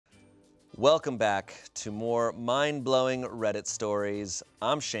Welcome back to more mind-blowing Reddit stories.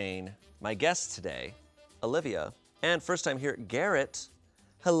 I'm Shane. My guest today, Olivia. And first time here, Garrett.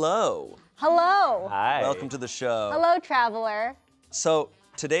 Hello. Hello. Hi. Welcome to the show. Hello, traveler. So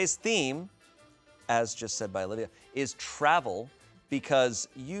today's theme, as just said by Olivia, is travel, because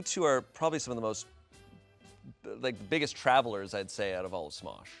you two are probably some of the most, like, the biggest travelers, I'd say, out of all of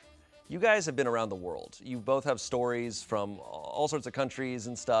Smosh. You guys have been around the world. You both have stories from all sorts of countries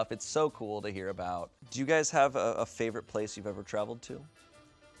and stuff. It's so cool to hear about. Do you guys have a favorite place you've ever traveled to?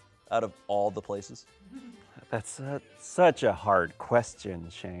 Out of all the places? That's such a hard question,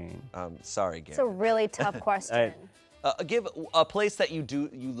 Shane. Sorry, Garrett. It's a really tough question. Give a place that you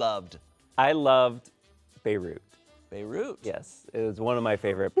loved. I loved Beirut. Beirut? Yes, it was one of my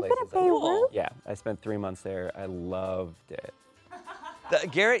favorite You've places. been to Beirut? Yeah, I spent 3 months there. I loved it.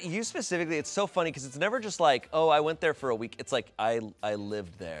 Garrett, you specifically, it's so funny because it's never just like, oh, I went there for a week. It's like, I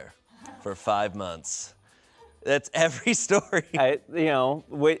lived there for 5 months. That's every story.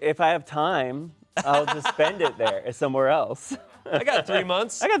 If I have time, I'll just spend it there somewhere else. I got 3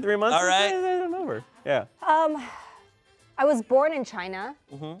 months. I got 3 months. All right. I'm over. Yeah. I was born in China,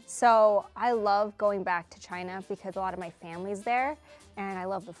 so I love going back to China because a lot of my family's there, and I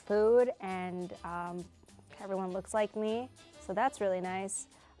love the food, and everyone looks like me, so that's really nice.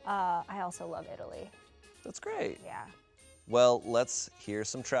 I also love Italy. That's great. Yeah. Well, let's hear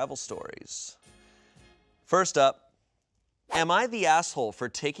some travel stories. First up, am I the asshole for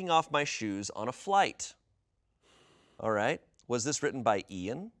taking off my shoes on a flight? All right. Was this written by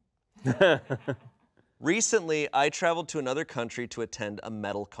Ian? Recently, I traveled to another country to attend a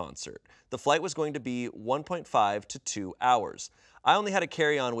metal concert. The flight was going to be 1.5 to 2 hours. I only had a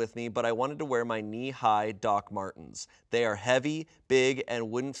carry-on with me, but I wanted to wear my knee-high Doc Martens. They are heavy, big, and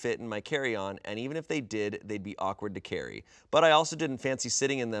wouldn't fit in my carry-on, and even if they did, they'd be awkward to carry. But I also didn't fancy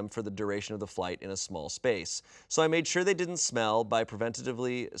sitting in them for the duration of the flight in a small space. So I made sure they didn't smell by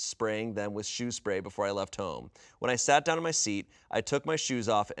preventatively spraying them with shoe spray before I left home. When I sat down in my seat, I took my shoes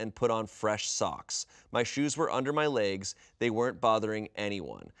off and put on fresh socks. My shoes were under my legs. They weren't bothering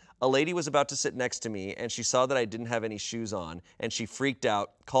anyone. A lady was about to sit next to me, and she saw that I didn't have any shoes on, and she freaked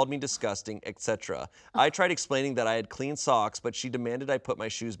out, called me disgusting, etc. I tried explaining that I had clean socks, but she demanded I put my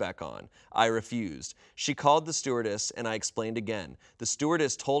shoes back on. I refused. She called the stewardess, and I explained again. The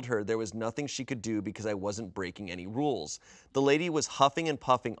stewardess told her there was nothing she could do because I wasn't breaking any rules. The lady was huffing and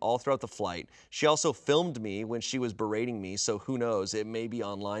puffing all throughout the flight. She also filmed me when she was berating me, so who knows, it may be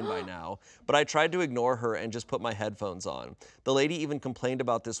online by now. But I tried to ignore her and just put my headphones on. The lady even complained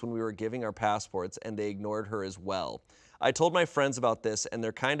about this when we were giving our passports, and they ignored her as well. I told my friends about this, and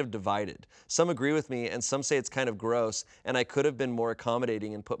they're kind of divided. Some agree with me, and some say it's kind of gross, and I could have been more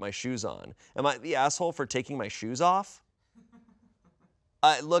accommodating and put my shoes on. Am I the asshole for taking my shoes off?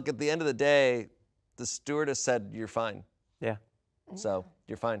 Look, at the end of the day, the stewardess said, you're fine. Yeah. So,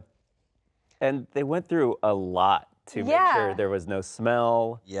 you're fine. And they went through a lot to make sure there was no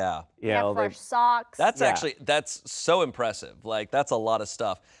smell. Yeah. Fresh socks. That's actually, that's so impressive. Like, that's a lot of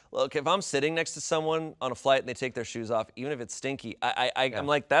stuff. Look, if I'm sitting next to someone on a flight and they take their shoes off, even if it's stinky, I'm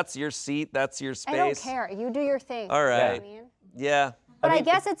like, that's your seat, that's your space. I don't care. You do your thing. All right. You know what I mean? Yeah. But I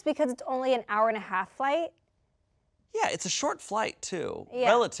guess it's because it's only an hour-and-a-half flight. Yeah, it's a short flight, too, Yeah.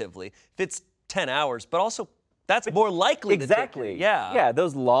 relatively. If it's 10 hours, but also that's more likely to take it. Yeah. Yeah,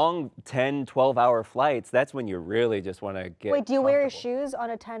 those long 10, 12-hour flights, that's when you really just want to get Wait, do you wear your shoes on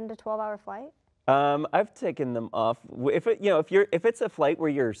a 10 to 12-hour flight? I've taken them off. If it's a flight where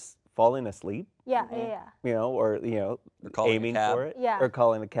you're falling asleep, Yeah. or calling a aiming cab. for it, Yeah. or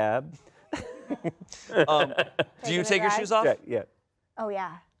calling a cab. Do you take your shoes off? Yeah. Oh,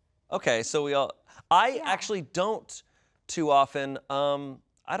 yeah. Okay, so we all. I actually don't too often.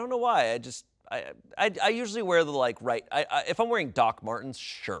 I don't know why. I usually wear the if I'm wearing Doc Martens,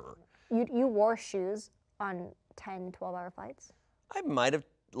 sure. You wore shoes on 10, 12-hour flights? I might have.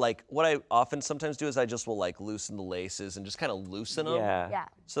 What I often sometimes do is I just will loosen the laces and just kind of loosen them. Yeah.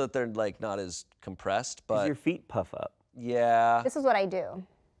 So that they're not as compressed. But your feet puff up. Yeah. This is what I do.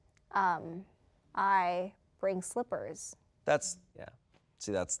 I bring slippers. That's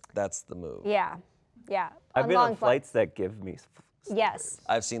See, that's the move. Yeah. I've been on flights that give me. Yes.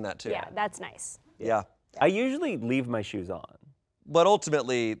 I've seen that too. Yeah, that's nice. Yeah. I usually leave my shoes on. But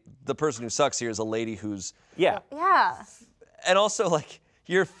ultimately, the person who sucks here is a lady who's. Yeah. Yeah. And also,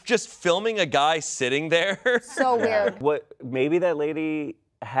 you're just filming a guy sitting there. So weird. Maybe that lady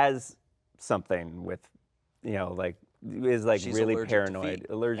has something with, is She's really allergic to paranoid. feet.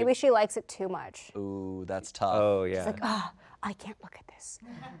 Allergic. Maybe she likes it too much. Ooh, that's tough. Oh yeah. It's like, I can't look at this.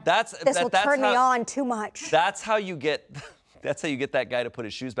 This This will turn me on too much. That's how you get That's how you get that guy to put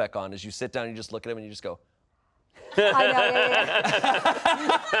his shoes back on. Is you sit down, and you just look at him, and you just go. I know,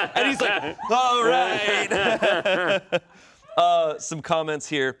 yeah. And he's like, all right. Some comments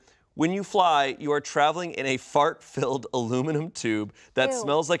here. When you fly, you are traveling in a fart-filled aluminum tube that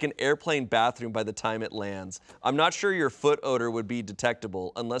smells like an airplane bathroom by the time it lands. I'm not sure your foot odor would be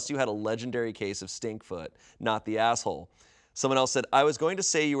detectable unless you had a legendary case of stink foot, not the asshole. Someone else said, I was going to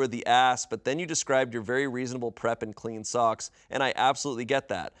say you were the ass, but then you described your very reasonable prep and clean socks, and I absolutely get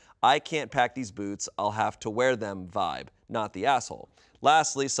that. I can't pack these boots, I'll have to wear them vibe, not the asshole.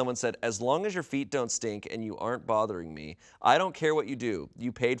 Lastly, someone said, as long as your feet don't stink and you aren't bothering me, I don't care what you do.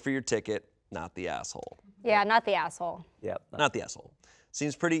 You paid for your ticket, not the asshole. Yeah, not the asshole. Yep. Not the asshole.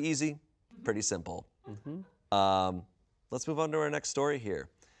 Seems pretty easy, pretty simple. Let's move on to our next story here.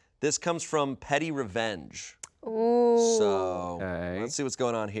 This comes from Petty Revenge. Ooh. So let's see what's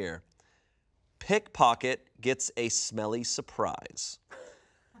going on here. Pickpocket gets a smelly surprise.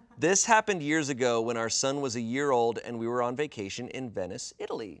 This happened years ago when our son was a year old and we were on vacation in Venice,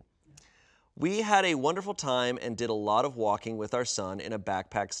 Italy. We had a wonderful time and did a lot of walking with our son in a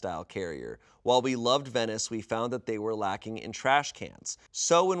backpack-style carrier. While we loved Venice, we found that they were lacking in trash cans.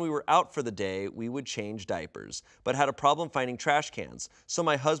 So when we were out for the day, we would change diapers, but had a problem finding trash cans. So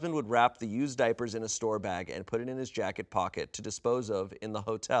my husband would wrap the used diapers in a store bag and put it in his jacket pocket to dispose of in the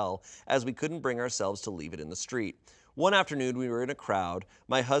hotel, as we couldn't bring ourselves to leave it in the street. One afternoon, we were in a crowd.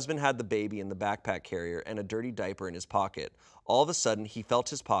 My husband had the baby in the backpack carrier and a dirty diaper in his pocket. All of a sudden, he felt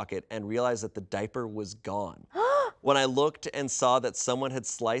his pocket and realized that the diaper was gone. When I looked and saw that someone had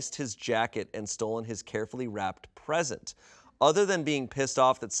sliced his jacket and stolen his carefully wrapped present. Other than being pissed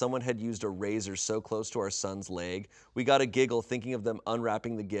off that someone had used a razor so close to our son's leg, we got a giggle thinking of them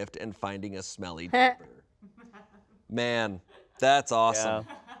unwrapping the gift and finding a smelly diaper. Man, that's awesome.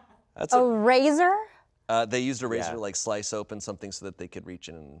 Yeah. That's A razor? They used a razor to like slice open something so that they could reach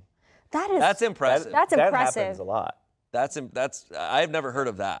in. And That's impressive. That's that impressive. happens a lot. I've never heard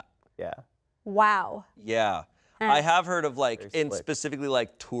of that. Yeah. Wow. Yeah. I have heard of like Very in slick. specifically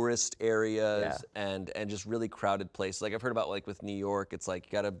like tourist areas and just really crowded places. Like I've heard about like with New York, it's like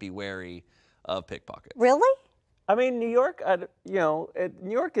you gotta be wary of pickpockets. Really? I mean, New York, New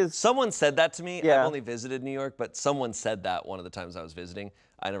York is. Someone said that to me. Yeah. I've only visited New York, but someone said that one of the times I was visiting.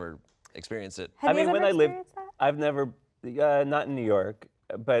 I never experienced it. Have you when ever I lived, experienced that? I've never, not in New York,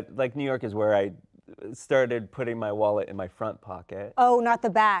 but like New York is where I started putting my wallet in my front pocket. Oh, not the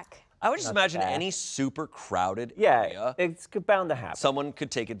back. I would just imagine bad. any super crowded Yeah, area, it's bound to happen. someone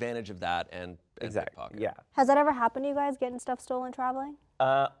could take advantage of that and Exactly. pickpocket. Yeah. Has that ever happened to you guys, getting stuff stolen traveling?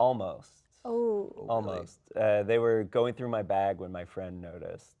 Almost. Oh. Almost. They were going through my bag when my friend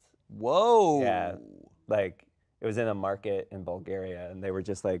noticed. Whoa. Yeah. Like it was in a market in Bulgaria, and they were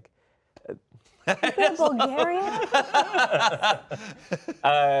just like. In Bulgaria?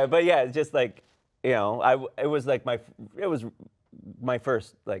 But yeah, it's just like, it was my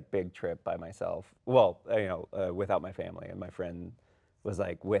first like big trip by myself. Well, without my family, and my friend was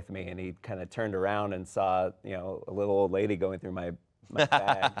like with me, and he kind of turned around and saw, a little old lady going through my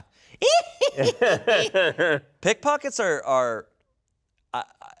bag. Pickpockets are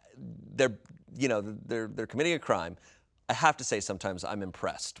they're committing a crime. I have to say sometimes I'm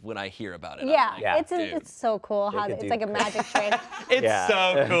impressed when I hear about it. Yeah, Yeah. it's so cool how could it's do like a magic trick. It's Yeah.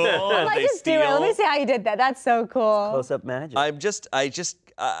 so cool. Like, They just do it. Let me see how you did that. That's so cool. Close-up magic.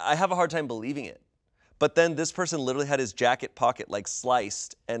 I have a hard time believing it. But then this person literally had his jacket pocket like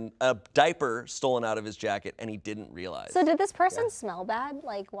sliced and a diaper stolen out of his jacket, and he didn't realize. So did this person smell bad,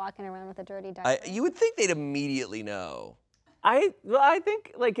 like walking around with a dirty diaper? You would think they'd immediately know. I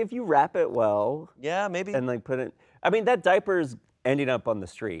think like if you wrap it well Yeah, maybe. and like put it, I mean that diaper's ending up on the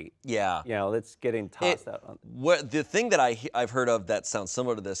street. Yeah. It's getting tossed out. The thing that I've heard of that sounds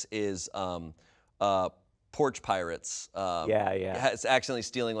similar to this is porch pirates. Yeah. It's accidentally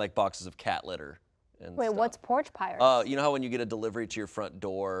stealing like boxes of cat litter. And Wait, stuff. what's porch pirates? You know how when you get a delivery to your front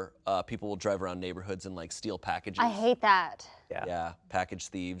door, people will drive around neighborhoods and like steal packages? I hate that. Yeah, package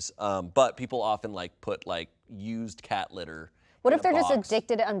thieves. But people often like put like used cat litter. What in if they're a just box.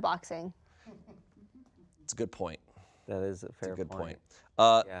 addicted to unboxing? It's a good point. That is a fair Good point.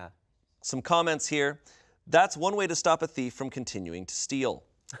 Yeah. Some comments here. That's one way to stop a thief from continuing to steal.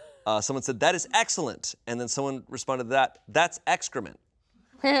 Someone said, that is excellent. And then someone responded to that, that's excrement.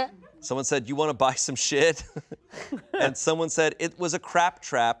 Someone said, you want to buy some shit? And someone said, it was a crap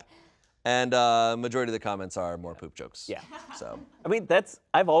trap. And majority of the comments are more poop jokes. Yeah. So. I mean,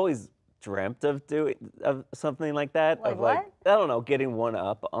 I've always dreamt of doing something like that. Like of what? like, I don't know, getting one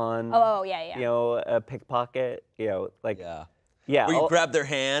up on Oh, yeah. a pickpocket. Yeah. Yeah. Where you grab their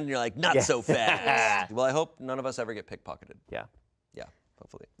hand and you're like, not so fast. Yeah. Well, I hope none of us ever get pickpocketed. Yeah. Yeah,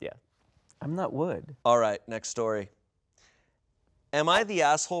 hopefully. Yeah. I'm not wood. All right, next story. Am I the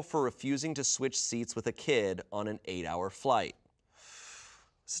asshole for refusing to switch seats with a kid on an 8-hour flight?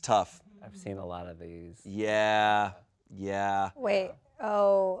 It's tough. I've seen a lot of these. Yeah. Wait.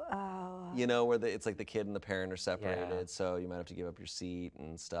 You know, where it's like the kid and the parent are separated, so you might have to give up your seat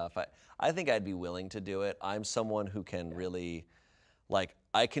and stuff. I think I'd be willing to do it. I'm someone who can really, like,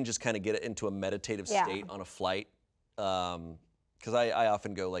 I can just kind of get into a meditative state on a flight. Because I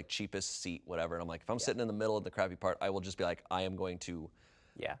often go like cheapest seat, whatever, and I'm like, if I'm sitting in the middle of the crappy part, I will just be like, I am going to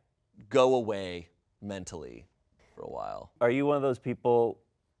go away mentally for a while. Are you one of those people,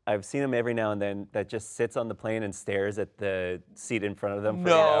 I've seen them every now and then, that just sits on the plane and stares at the seat in front of them for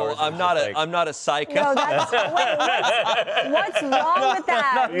 8 hours? I'm not a psycho. No, that's, what's wrong with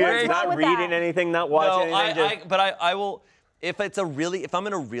that? What's not wrong with reading that? anything, not watching anything. But I will, if I'm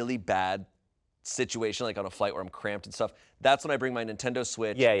in a really bad situation, like on a flight where I'm cramped and stuff, that's when I bring my Nintendo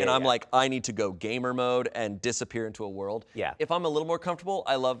Switch and I'm like, I need to go gamer mode and disappear into a world. Yeah. If I'm a little more comfortable,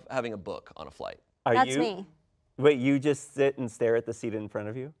 I love having a book on a flight. That's me. Wait, you just sit and stare at the seat in front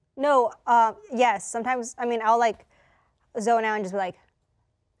of you? No, yes. Sometimes, I mean, I'll like zone out and just be like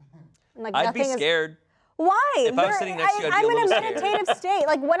I'd be scared. Why? If I was sitting next to you, I'd be I'm a in a little scared. meditative state.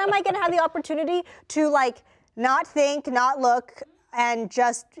 Like, when am I going to have the opportunity to like not think, not look, and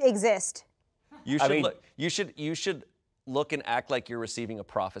just exist? You should look. You should look and act like you're receiving a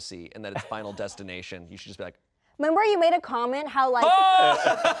prophecy and that it's Final Destination. You should just be like. Remember you made a comment how like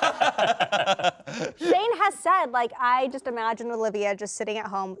Shane has said like I just imagine Olivia just sitting at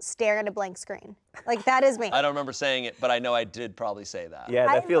home staring at a blank screen. Like that is me. I don't remember saying it, but I know I did probably say that. Yeah,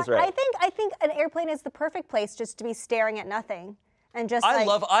 that feels right. I think an airplane is the perfect place just to be staring at nothing and just.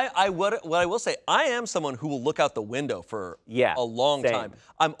 What I will say, I am someone who will look out the window for a long time.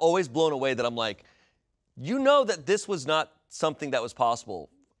 I'm always blown away that I'm like, you know that this was not something that was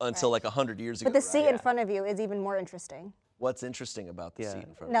possible until like 100 years ago. But the seat in front of you is even more interesting. What's interesting about the seat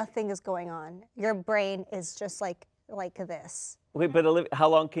in front of you? Nothing is going on. Your brain is just like this. Wait, but Olivia, how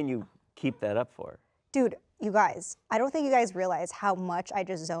long can you keep that up for? Dude, you guys, I don't think you guys realize how much I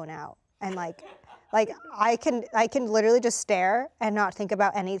just zone out. And like I can literally just stare and not think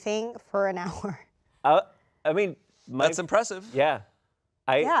about anything for an hour. I mean, that's impressive. Yeah.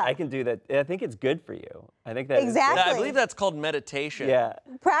 I can do that. I think it's good for you. I think that exactly. I believe that's called meditation. Yeah.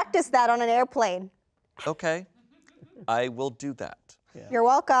 Practice that on an airplane. Okay. I will do that. Yeah. You're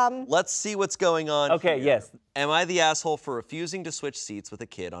welcome. Let's see what's going on. Okay, here. yes. Am I the asshole for refusing to switch seats with a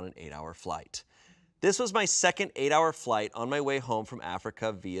kid on an 8-hour flight? This was my second 8-hour flight on my way home from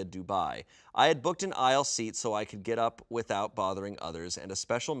Africa via Dubai. I had booked an aisle seat so I could get up without bothering others and a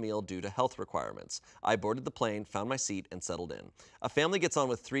special meal due to health requirements. I boarded the plane, found my seat, and settled in. A family gets on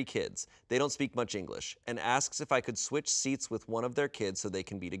with 3 kids. They don't speak much English and asks if I could switch seats with one of their kids so they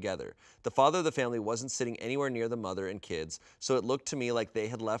can be together. The father of the family wasn't sitting anywhere near the mother and kids, so it looked to me like they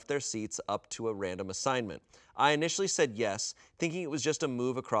had left their seats up to a random assignment. I initially said yes, thinking it was just a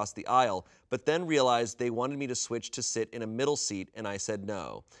move across the aisle, but then realized they wanted me to switch to sit in a middle seat, and I said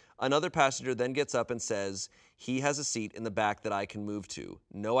no. Another passenger then gets up and says he has a seat in the back that I can move to.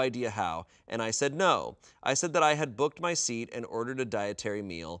 No idea how, and I said no. I said that I had booked my seat and ordered a dietary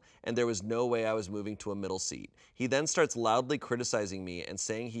meal, and there was no way I was moving to a middle seat. He then starts loudly criticizing me and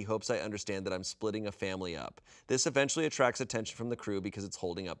saying he hopes I understand that I'm splitting a family up. This eventually attracts attention from the crew because it's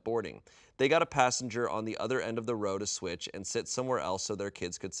holding up boarding. They got a passenger on the other end of the row to switch and sit somewhere else so their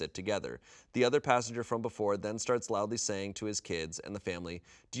kids could sit together. The other passenger from before then starts loudly saying to his kids and the family,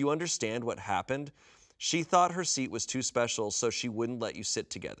 "Do you understand what happened? She thought her seat was too special, so she wouldn't let you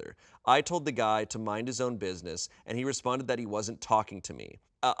sit together." I told the guy to mind his own business, and he responded that he wasn't talking to me.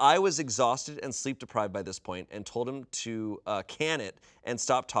 I was exhausted and sleep deprived by this point and told him to can it and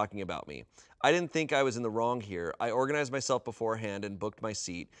stop talking about me. I didn't think I was in the wrong here. I organized myself beforehand and booked my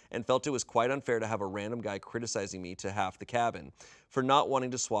seat and felt it was quite unfair to have a random guy criticizing me to half the cabin for not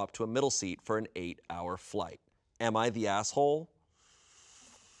wanting to swap to a middle seat for an 8-hour flight. Am I the asshole?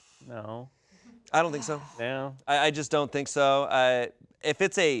 No. I don't think so. No. I just don't think so. If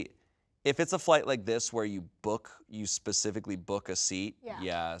it's a flight like this where you specifically book a seat,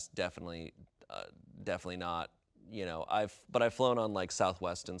 yeah, it's definitely not. You know, I've flown on like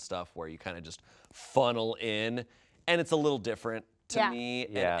Southwest and stuff where you kind of just funnel in, and it's a little different to me.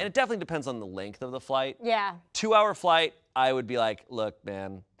 Yeah. And it definitely depends on the length of the flight. Yeah. 2-hour flight, I would be like, look,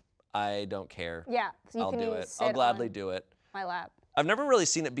 man, I don't care. Yeah. So you I'll can do it. I'll gladly do it. My lap. I've never really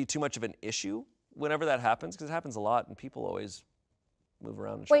seen it be too much of an issue whenever that happens, because it happens a lot and people always move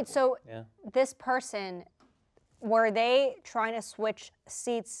around. And Wait, so Yeah. this person were they trying to switch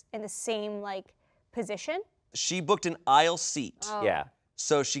seats in the same like position? She booked an aisle seat. Oh. Yeah.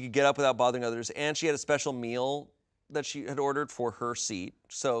 So she could get up without bothering others, and she had a special meal that she had ordered for her seat.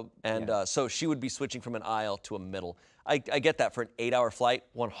 So so she would be switching from an aisle to a middle. I get that for an 8-hour flight,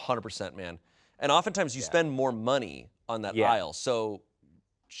 100%, man. And oftentimes you spend more money on that aisle. So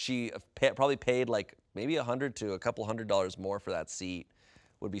she probably paid like maybe $100 to a couple $100 more for that seat.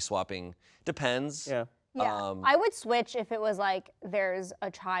 Would be swapping. Depends. Yeah. Yeah, I would switch if it was like there's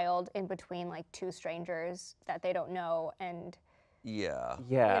a child in between like two strangers that they don't know, and Yeah.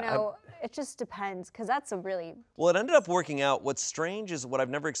 Yeah. you know, it just depends, because that's a really... Well, it ended up working out. What's strange is what I've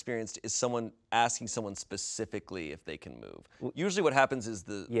never experienced is someone asking someone specifically if they can move. Usually what happens is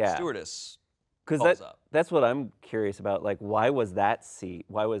the stewardess calls up. That's what I'm curious about. Like, why was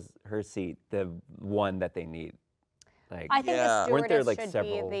her seat the one that they need? Like, I think the weren't there, stewardess like, should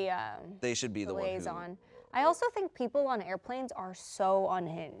several? be the They should be the one who... liaison. I also think people on airplanes are so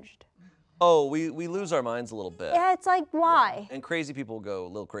unhinged. Oh, we lose our minds a little bit. Yeah, it's like, why? And crazy people go a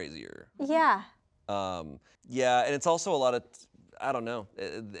little crazier. Yeah. Yeah, and it's also a lot of, I don't know,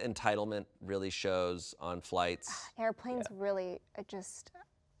 entitlement really shows on flights. Airplanes really, I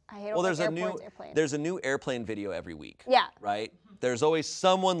hate Well, all airplanes. there's a new airplane video every week. Yeah. Right? There's always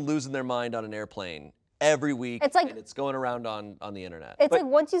someone losing their mind on an airplane every week, It's like- and it's going around on the internet. It's like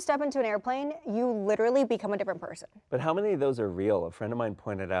once you step into an airplane, you literally become a different person. But how many of those are real? A friend of mine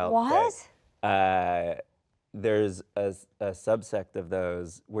pointed out What? that there's a subsect of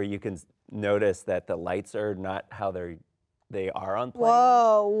those where you can notice that the lights are not how they are on planes.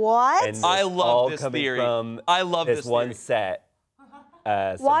 Whoa, what? And I it's love all this coming theory. From I love this this one theory. set.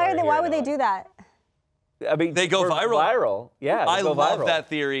 Why would they do that? I mean, They go for viral. Yeah, I they go love viral. that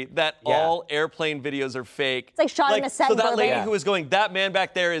theory that all airplane videos are fake. It's like shot in a set So in that lady Burbank. who was going, that man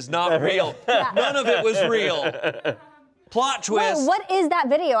back there is not real. None of it was real. Plot twist. Wait, what is that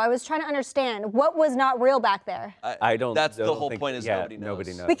video? I was trying to understand. What was not real back there? I don't. That's the don't whole think- point is yeah,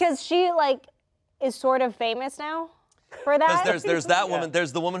 nobody knows. Because she like is sort of famous now for that. Because there's that woman,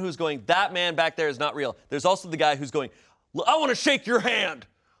 there's the woman who's going, that man back there is not real. There's also the guy who's going, I want to shake your hand.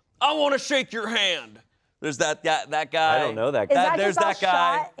 I want to shake your hand. There's that guy. I don't know that guy. Is that There's just all that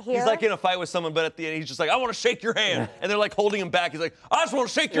guy. shot here? He's like in a fight with someone, but at the end he's just like, I want to shake your hand. And they're like holding him back. He's like, I just want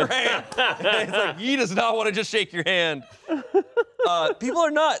to shake your hand. And he's like, he does not want to just shake your hand. People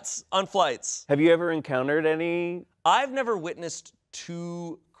are nuts on flights. Have you ever encountered any? I've never witnessed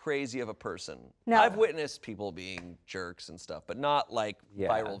too crazy of a person. No. I've witnessed people being jerks and stuff, but not like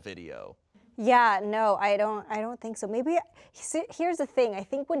viral video. Yeah, no, I don't think so. Maybe, here's the thing. I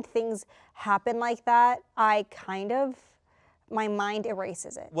think when things happen like that, my mind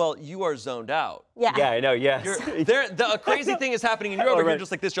erases it. Well, you are zoned out. Yeah. Yeah, I know. Yes. A crazy thing is happening, and you're over here just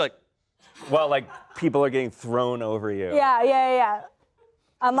like this. You're like, Well, like people are getting thrown over you. Yeah.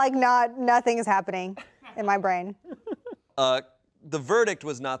 I'm like, nothing is happening in my brain. the verdict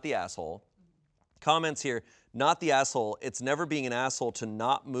was not the asshole. Comments here, not the asshole. It's never being an asshole to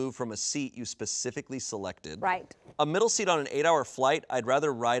not move from a seat you specifically selected. Right. A middle seat on an 8-hour flight, I'd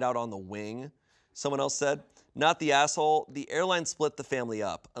rather ride out on the wing, someone else said. Not the asshole. The airline split the family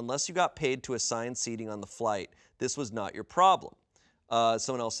up. Unless you got paid to assign seating on the flight, this was not your problem.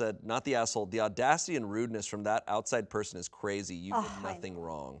 Someone else said, not the asshole. The audacity and rudeness from that outside person is crazy. You did nothing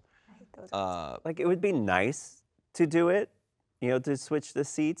wrong. I hate those Like it would be nice to do it, to switch the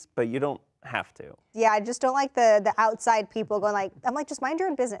seats, but you don't have to. Yeah, I just don't like the outside people going like, I'm like, just mind your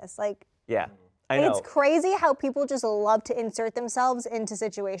own business. Like, Yeah, I know. it's crazy how people just love to insert themselves into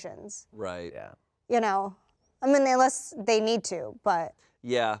situations. Right. Yeah. I mean, unless they need to, but.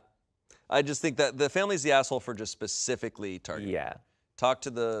 Yeah. I just think that the family's the asshole for just specifically targeting. Yeah. Talk to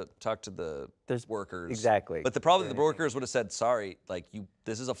the workers. Exactly. But the workers would have said, sorry, like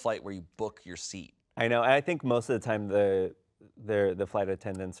this is a flight where you book your seat. I know. And I think most of the time the flight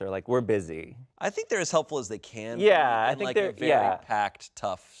attendants are like, we're busy. I think they're as helpful as they can. Yeah, I in think like they're a very packed,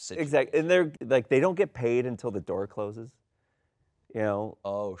 tough situation. Exactly. And they're like, they don't get paid until the door closes.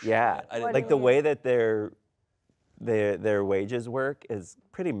 Oh shit. Yeah. I didn't Like the way that their wages work is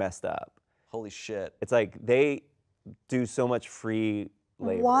pretty messed up. Holy shit. It's like they do so much free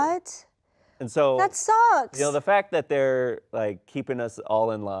labor. What? And so That sucks. the fact that they're like keeping us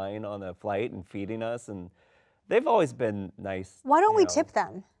all in line on a flight and feeding us, and they've always been nice. Why don't we tip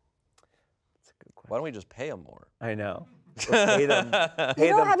them? That's a good question. Why don't we just pay them more? I know. Or pay them have for you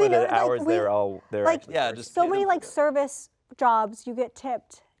the noticed, like, hours we- they're like, actually Yeah, working. just So pay many them like for it. service jobs you get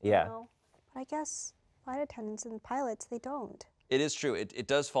tipped. Yeah. But I guess flight attendants and pilots, they don't. It is true. It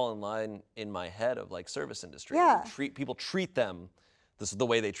does fall in line in my head of like service industry. Yeah. People treat them This is the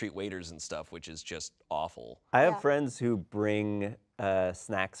way they treat waiters and stuff, which is just awful. I have friends who bring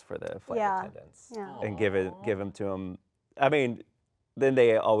snacks for the flight attendants and give them to them. I mean, then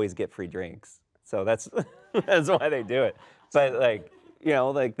they always get free drinks, so that's that's why they do it. But like, you know,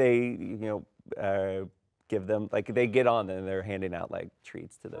 like they, give them, like they get on and they're handing out like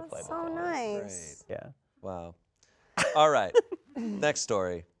treats to the flight attendants. So nice. Great. Yeah. Wow. All right. Next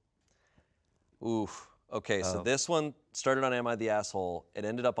story. Oof. Okay, so this one started on Am I the Asshole? It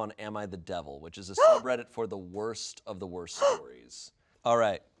ended up on Am I the Devil, which is a subreddit for the worst of the worst stories. All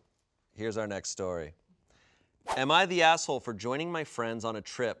right, here's our next story. Am I the asshole for joining my friends on a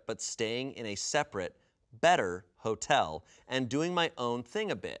trip but staying in a separate, better hotel and doing my own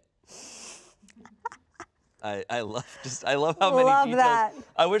thing a bit? I love how many details. That.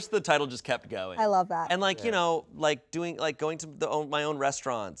 I wish the title just kept going. I love that. And like, going to my own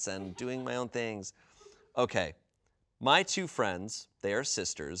restaurants and doing my own things. Okay, my two friends, they are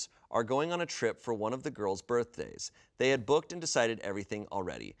sisters, are going on a trip for one of the girls' birthdays. They had booked and decided everything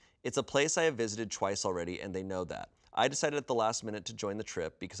already. It's a place I have visited twice already, and they know that. I decided at the last minute to join the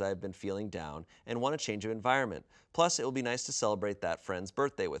trip because I have been feeling down and want a change of environment. Plus, it will be nice to celebrate that friend's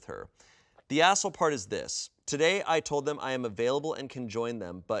birthday with her. The asshole part is this. Today, I told them I am available and can join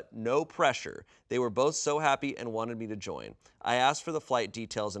them, but no pressure. They were both so happy and wanted me to join. I asked for the flight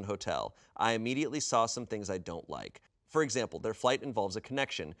details and hotel. I immediately saw some things I don't like. For example, their flight involves a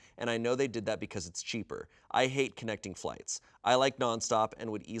connection, and I know they did that because it's cheaper. I hate connecting flights. I like nonstop and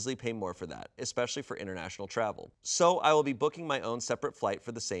would easily pay more for that, especially for international travel. So I will be booking my own separate flight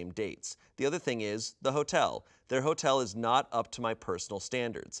for the same dates. The other thing is the hotel. Their hotel is not up to my personal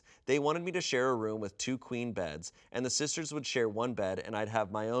standards. They wanted me to share a room with 2 queen beds, and the sisters would share one bed and I'd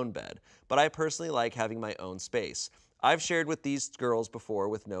have my own bed. But I personally like having my own space. I've shared with these girls before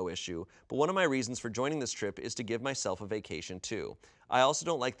with no issue, but one of my reasons for joining this trip is to give myself a vacation too. I also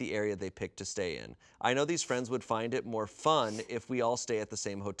don't like the area they picked to stay in. I know these friends would find it more fun if we all stay at the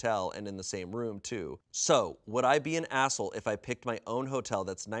same hotel and in the same room too. So, would I be an asshole if I picked my own hotel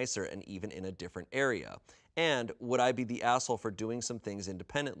that's nicer and even in a different area? And would I be the asshole for doing some things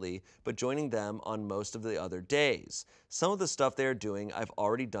independently, but joining them on most of the other days? Some of the stuff they are doing I've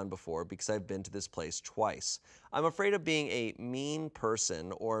already done before because I've been to this place twice. I'm afraid of being a mean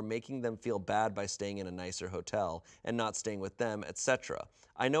person or making them feel bad by staying in a nicer hotel and not staying with them, etc.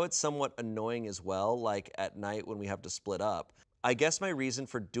 I know it's somewhat annoying as well, like at night when we have to split up. I guess my reason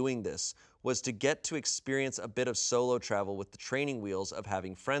for doing this was to get to experience a bit of solo travel with the training wheels of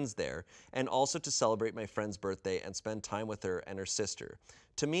having friends there, and also to celebrate my friend's birthday and spend time with her and her sister.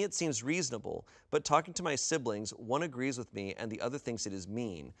 To me, it seems reasonable, but talking to my siblings, one agrees with me and the other thinks it is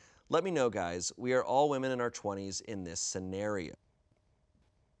mean. Let me know, guys. We are all women in our 20s in this scenario.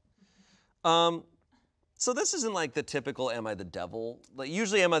 So this isn't like the typical Am I the Devil? Like,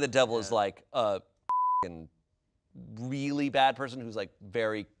 usually Am I the Devil is like a really bad person who's like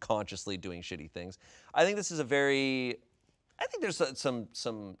very consciously doing shitty things. I think this is I think there's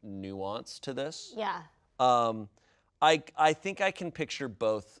some nuance to this. Yeah. I think I can picture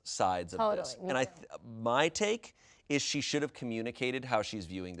both sides of this. Totally. And my take is she should have communicated how she's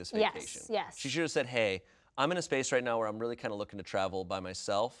viewing this vacation. Yes. She should have said, hey, I'm in a space right now where I'm really kind of looking to travel by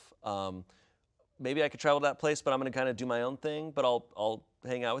myself. Maybe I could travel to that place, but I'm going to kind of do my own thing, but I'll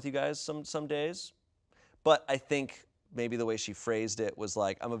hang out with you guys some days. But I think maybe the way she phrased it was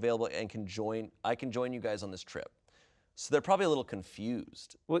like, I'm available and I can join you guys on this trip. So they're probably a little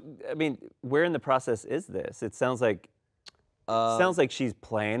confused. Well, I mean, where in the process is this? It sounds like she's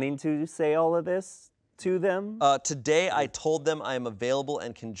planning to say all of this to them. Today I told them I am available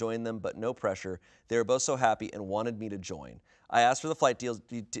and can join them, but no pressure. They were both so happy and wanted me to join. I asked for the flight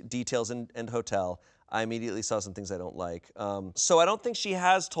details and hotel. I immediately saw some things I don't like. So I don't think she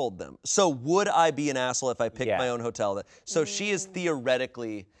has told them. So would I be an asshole if I picked my own hotel? So she is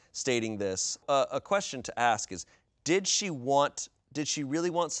theoretically stating this. A question to ask is, did she really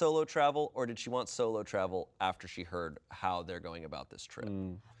want solo travel, or did she want solo travel after she heard how they're going about this trip?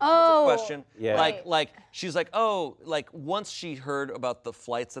 Oh. That's a question. Yeah. Like she's like, oh, like once she heard about the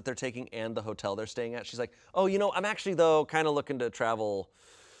flights that they're taking and the hotel they're staying at, she's like, oh, I'm actually though kind of looking to travel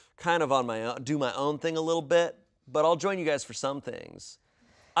kind of on my own, do my own thing a little bit, but I'll join you guys for some things.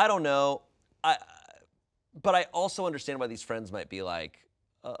 I don't know. But I also understand why these friends might be like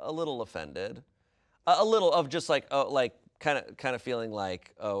a little offended, a little of just like, oh, like kind of feeling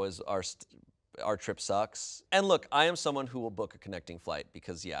like, oh, is our trip sucks. And look, I am someone who will book a connecting flight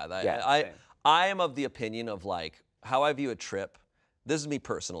because I am of the opinion of like how I view a trip. This is me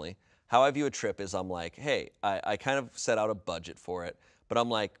personally. How I view a trip is I'm like, hey, I kind of set out a budget for it, but I'm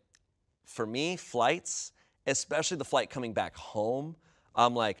like, for me, flights, especially the flight coming back home,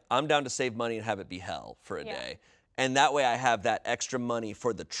 I'm like, I'm down to save money and have it be hell for a day. And that way I have that extra money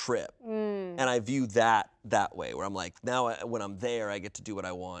for the trip. And I view that way, where I'm like, now when I'm there, I get to do what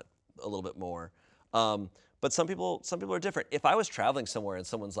I want a little bit more. But some people are different. If I was traveling somewhere and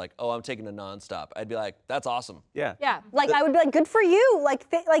someone's like, oh, I'm taking a nonstop, I'd be like, that's awesome. Yeah. Yeah, like I would be like, good for you.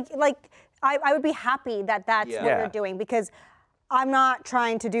 I would be happy that that's what you're doing, because I'm not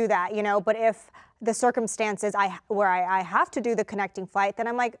trying to do that, you know. But if the circumstances where I have to do the connecting flight, then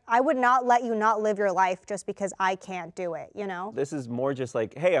I'm like, I would not let you not live your life just because I can't do it, you know? This is more just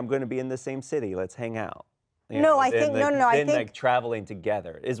like, hey, I'm going to be in the same city. Let's hang out. I think like traveling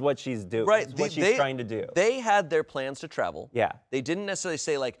together is what she's doing. Right. Is what she's trying to do. They had their plans to travel. Yeah. They didn't necessarily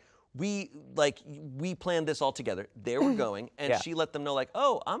say like, we planned this all together. They were going, and she let them know like,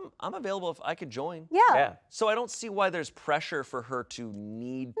 oh, I'm available if I could join. Yeah. So I don't see why there's pressure for her to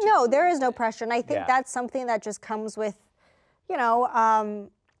need to. No, there is no pressure. And I think that's something that just comes with, you know,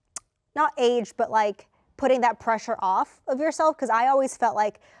 not age, but like putting that pressure off of yourself. Because I always felt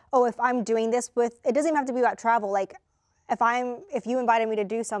like, oh, if I'm doing this it doesn't even have to be about travel. Like if you invited me to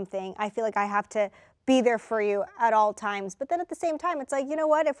do something, I feel like I have to be there for you at all times. But then at the same time, it's like, you know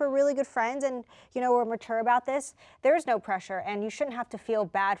what, if we're really good friends and, you know, we're mature about this, there's no pressure, and you shouldn't have to feel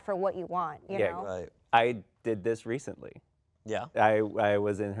bad for what you want, you know? Right. I did this recently. Yeah. I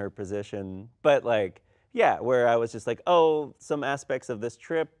was in her position, but like, yeah, where I was just like, oh, some aspects of this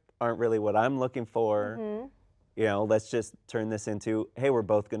trip aren't really what I'm looking for. You know, let's just turn this into, hey, we're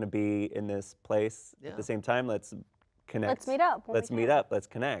both going to be in this place at the same time. Let's connect. Let's meet up. Let's meet up. Let's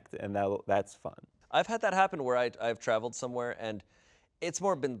connect. And that's fun. I've had that happen where I've traveled somewhere, and it's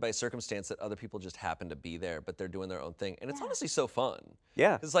more been by circumstance that other people just happen to be there, but they're doing their own thing. And it's honestly so fun.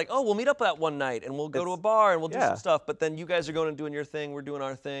 Yeah. It's like, oh, we'll meet up that one night, and we'll go to a bar, and we'll do some stuff, but then you guys are going and doing your thing, we're doing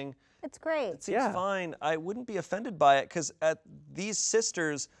our thing. It's great. It seems fine. I wouldn't be offended by it, because these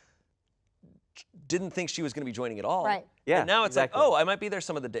sisters didn't think she was going to be joining at all. Right. Yeah, and now it's like, oh, I might be there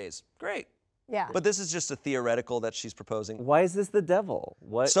some of the days. Great. Yeah. But this is just a theoretical that she's proposing. Why is this the devil?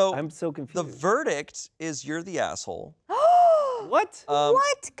 What? So I'm so confused. The verdict is you're the asshole. What?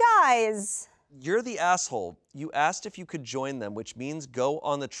 What, guys? You're the asshole. You asked if you could join them, which means go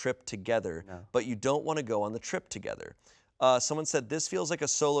on the trip together, but you don't want to go on the trip together. Someone said, this feels like a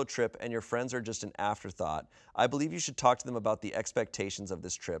solo trip and your friends are just an afterthought. I believe you should talk to them about the expectations of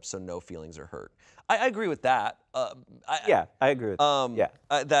this trip so no feelings are hurt. I agree with that. I agree with that.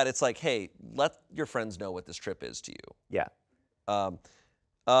 That it's like, hey, let your friends know what this trip is to you. Yeah.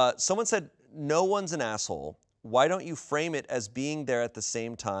 Someone said, no one's an asshole. Why don't you frame it as being there at the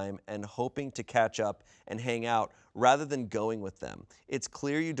same time and hoping to catch up and hang out rather than going with them? It's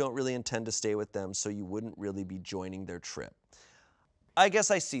clear you don't really intend to stay with them, so you wouldn't really be joining their trip. I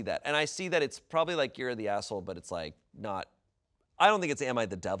guess I see that. And I see that it's probably like you're the asshole, but it's like not, I don't think it's am I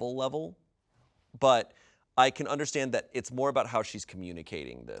the devil level, but I can understand that it's more about how she's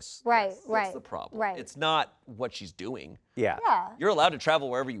communicating this. Right, That's the problem. Right. It's not what she's doing. Yeah. Yeah. You're allowed to travel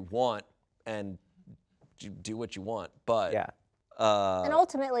wherever you want and do what you want, but and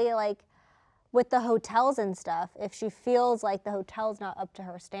ultimately, like with the hotels and stuff, if she feels like the hotel's not up to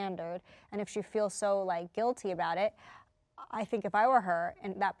her standard, and if she feels so like guilty about it, I think if I were her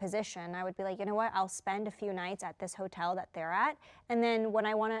in that position, I would be like, you know what, I'll spend a few nights at this hotel that they're at, and then when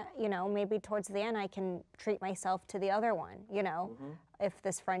I want to, you know, maybe towards the end, I can treat myself to the other one, you know, if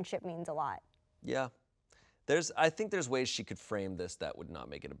this friendship means a lot. Yeah. I think there's ways she could frame this that would not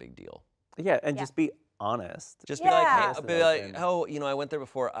make it a big deal. Yeah, and just be honest. Just be like, hey, oh, you know, I went there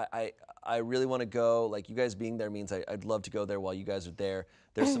before. I really want to go. Like, you guys being there means I'd love to go there while you guys are there.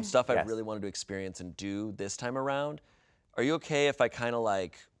 There's some stuff I really wanted to experience and do this time around. Are you okay if I kind of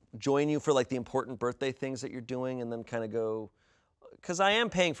like join you for like the important birthday things that you're doing and then kind of go? Because I am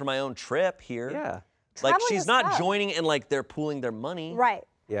paying for my own trip here. Yeah. Like, Traveling she's is not tough. joining and like they're pooling their money. Right.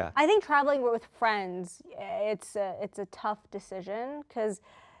 Yeah. I think traveling with friends, it's a tough decision because,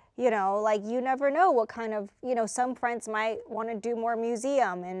 you know, like you never know what kind of, you know, some friends might want to do more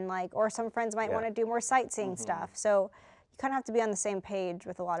museum and like, or some friends might want to do more sightseeing stuff. So you kind of have to be on the same page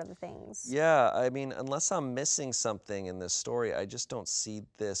with a lot of the things. Yeah, I mean, unless I'm missing something in this story, I just don't see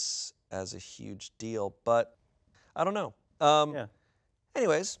this as a huge deal, but I don't know.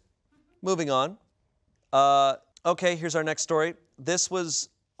 Anyways, moving on. Okay, here's our next story. This was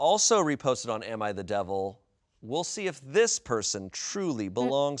also reposted on Am I the Devil? We'll see if this person truly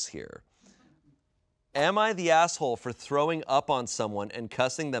belongs here. Am I the asshole for throwing up on someone and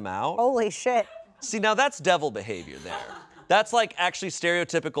cussing them out? Holy shit. See, now that's devil behavior there. That's like actually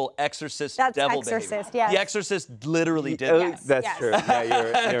stereotypical exorcist devil behavior. Exorcist, yes. The Exorcist literally did that. That's true.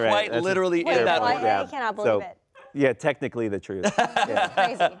 Yeah, you're right. Quite literally in that I way. cannot believe it. Yeah, technically the truth. Yeah.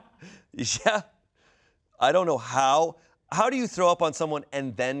 Crazy. Yeah. I don't know how. How do you throw up on someone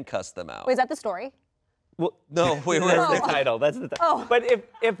and then cuss them out? Wait, is that the story? Well, No, wait, that's the title. That's the title. Oh. But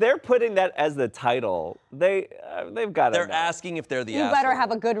if they're putting that as the title, they've got to. They're asking if they're the You asshole. better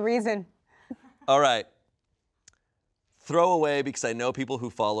have a good reason. All right. Throw away because I know people who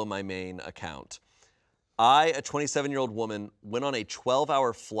follow my main account. I, a 27-year-old woman, went on a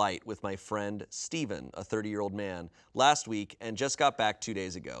 12-hour flight with my friend Steven, a 30-year-old man, last week and just got back 2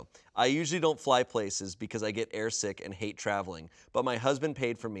 days ago. I usually don't fly places because I get airsick and hate traveling, but my husband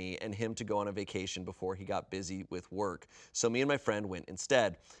paid for me and him to go on a vacation before he got busy with work, so me and my friend went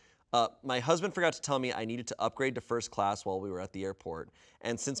instead. My husband forgot to tell me I needed to upgrade to first class while we were at the airport,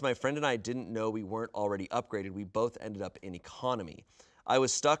 and since my friend and I didn't know we weren't already upgraded, we both ended up in economy. I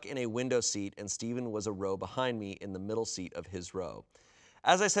was stuck in a window seat and Steven was a row behind me in the middle seat of his row.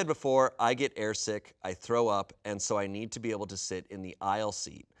 As I said before, I get airsick, I throw up, and so I need to be able to sit in the aisle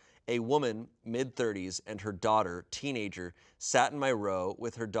seat. A woman, mid-30s, and her daughter, teenager, sat in my row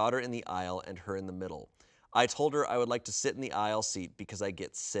with her daughter in the aisle and her in the middle. I told her I would like to sit in the aisle seat because I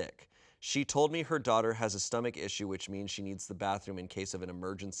get sick. She told me her daughter has a stomach issue, which means she needs the bathroom in case of an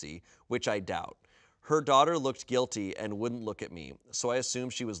emergency, which I doubt. Her daughter looked guilty and wouldn't look at me, so I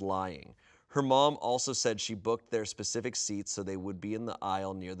assumed she was lying. Her mom also said she booked their specific seats so they would be in the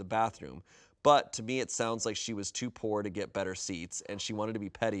aisle near the bathroom. But to me, it sounds like she was too poor to get better seats, and she wanted to be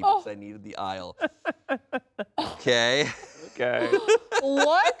petty because I needed the aisle. Okay. Okay.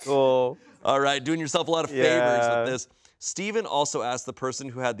 What? Cool. All right, doing yourself a lot of favors with this. Steven also asked the person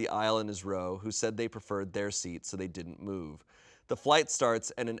who had the aisle in his row, who said they preferred their seat so they didn't move. The flight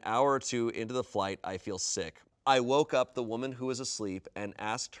starts, and an hour or two into the flight, I feel sick. I woke up the woman who was asleep and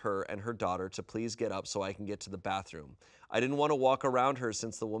asked her and her daughter to please get up so I can get to the bathroom. I didn't want to walk around her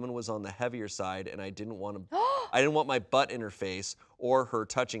since the woman was on the heavier side, and I didn't want my butt in her face or her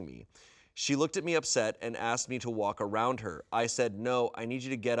touching me. She looked at me upset and asked me to walk around her. I said, no, I need you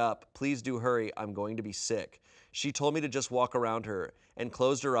to get up. Please do hurry. I'm going to be sick. She told me to just walk around her and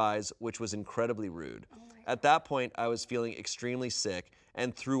closed her eyes, which was incredibly rude. At that point, I was feeling extremely sick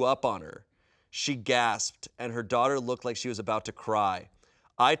and threw up on her. She gasped, and her daughter looked like she was about to cry.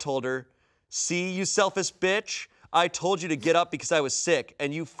 I told her, see, you selfish bitch? I told you to get up because I was sick,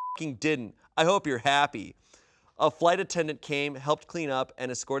 and you fucking didn't. I hope you're happy. A flight attendant came, helped clean up,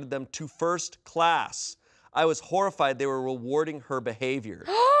 and escorted them to first class. I was horrified they were rewarding her behavior.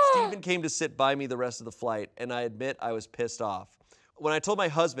 Steven came to sit by me the rest of the flight, and I admit I was pissed off. When I told my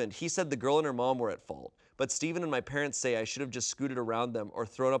husband, he said the girl and her mom were at fault. But Steven and my parents say I should have just scooted around them or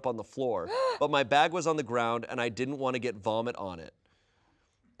thrown up on the floor. But my bag was on the ground, and I didn't want to get vomit on it.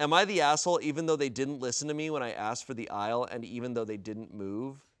 Am I the asshole even though they didn't listen to me when I asked for the aisle and even though they didn't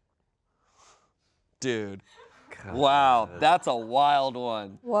move? Dude. God. Wow, that's a wild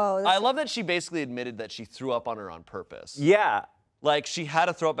one. Whoa. I love that she basically admitted that she threw up on her on purpose. Yeah. Like, she had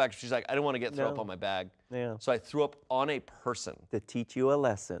to throw up back. She's like, I didn't want to get throw up on my bag. Yeah. So I threw up on a person. To teach you a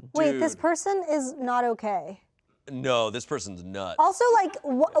lesson. Wait, this person is not okay. No, this person's nuts. Also, like,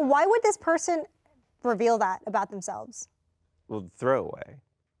 why would this person reveal that about themselves? Well, throwaway.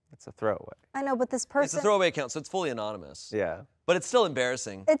 It's a throwaway. I know, but this person... It's a throwaway account, so it's fully anonymous. Yeah. But it's still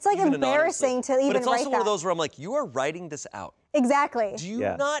embarrassing. It's like even embarrassing to even write that. But it's also one of those where I'm like, you are writing this out. Exactly. Do you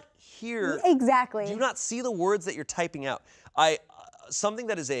not hear... Exactly. Do you not see the words that you're typing out? Something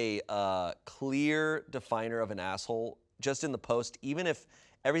that is a clear definer of an asshole, just in the post, even if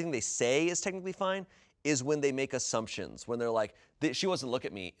everything they say is technically fine, is when they make assumptions. When they're like, she wasn't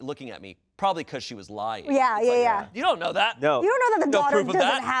looking at me, probably because she was lying. Yeah. You don't know that. No. You don't know that the No daughter proof of that?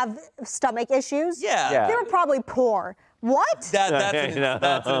 doesn't have stomach issues? Yeah. They were probably poor. What? That's an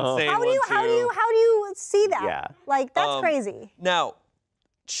insane how do one, you see that? Yeah. Like, that's crazy. Now,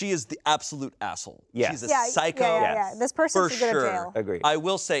 she is the absolute asshole. Yes. She's a psycho. Yeah. This person should go to jail. Agreed. I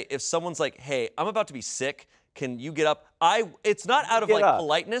will say, if someone's like, hey, I'm about to be sick, can you get up? It's not out of Get up.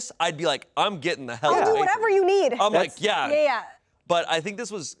 politeness. I'd be like, I'm getting the hell out. I'll do whatever you need. I'm like, yeah. Yeah. But I think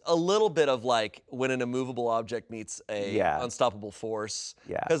this was a little bit of like when an immovable object meets a unstoppable force.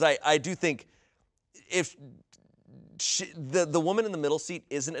 Yeah. Because I do think if the woman in the middle seat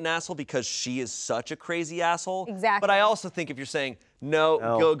isn't an asshole because she is such a crazy asshole. Exactly. But I also think if you're saying,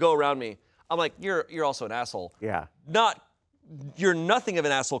 no. go around me, I'm like, you're also an asshole. Yeah. You're nothing of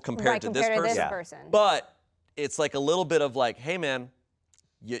an asshole compared to this person. But it's like a little bit of like, hey man,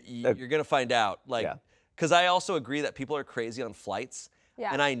 you're gonna find out. Like, because I also agree that people are crazy on flights,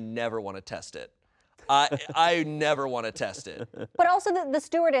 and I never want to test it. I never want to test it. But also the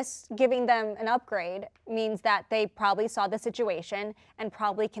stewardess giving them an upgrade means that they probably saw the situation and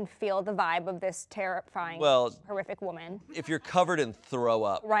probably can feel the vibe of this terrifying, horrific woman. If you're covered in throw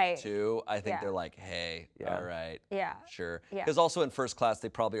up, Right. too, I think they're like, hey, all right, sure. Yeah. Because also in first class, they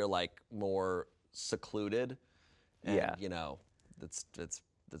probably are like more secluded, and you know, that's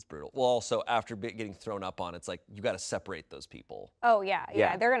brutal. Well, also after getting thrown up on, it's like you got to separate those people. Oh yeah,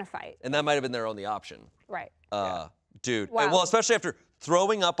 they're gonna fight. And that might have been their only option. Right. Dude. Wow. Well, especially after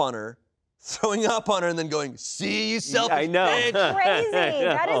throwing up on her, and then going, see, you selfish I know. bitch. Crazy.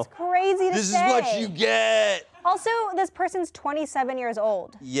 That is crazy to This is say. what you get. Also, this person's 27 years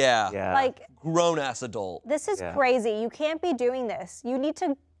old. Yeah. Like, Grown-ass adult. this is crazy. You can't be doing this. You need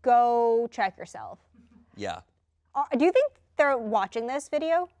to go check yourself. Yeah. Do you think they're watching this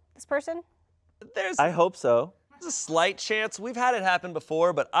video, this person? I hope so. There's a slight chance. We've had it happen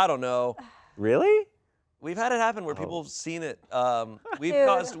before, but I don't know. Really? We've had it happen where people have seen it. We've Dude.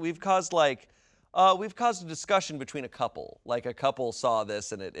 caused a discussion between a couple. Like a couple saw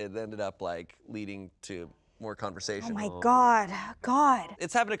this and it ended up like leading to more conversation. Oh my God.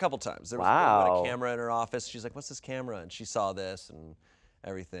 It's happened a couple times. There was Wow. a camera in her office. She's like, "What's this camera?" And she saw this and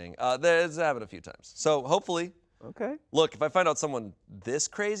everything. It's happened a few times. So hopefully, Okay. look, if I find out someone this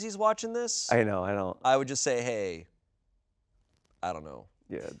crazy is watching this, I know. I don't. I would just say, "Hey, I don't know.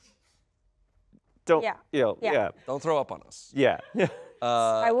 Yeah. Don't. Yeah. You know, Yeah. yeah. Don't throw up on us." Yeah.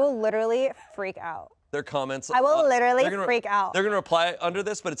 I will literally freak out. Their comments. I will literally they're gonna- freak out. They're gonna reply under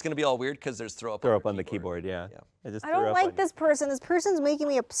this, but it's gonna be all weird because there's throw up. Throw up on the keyboard. Yeah. just I threw don't up like on- this person. This person's making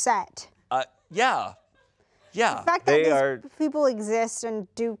me upset. Yeah. The fact that these people exist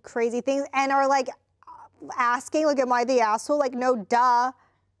and do crazy things and are like asking, like, am I the asshole? Like, no, duh.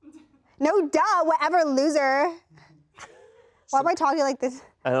 No, duh, whatever, loser. Why am I talking like this?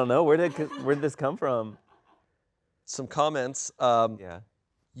 I don't know. Where did this come from? Some comments. Yeah.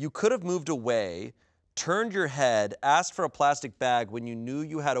 You could have moved away, turned your head, asked for a plastic bag when you knew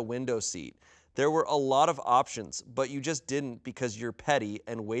you had a window seat. There were a lot of options, but you just didn't because you're petty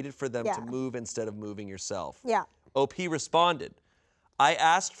and waited for them to move instead of moving yourself. Yeah. OP responded, I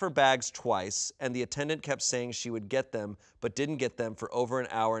asked for bags twice, and the attendant kept saying she would get them, but didn't get them for over an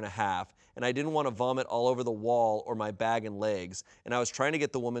hour and a half, and I didn't want to vomit all over the wall or my bag and legs, and I was trying to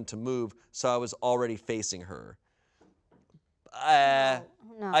get the woman to move, so I was already facing her.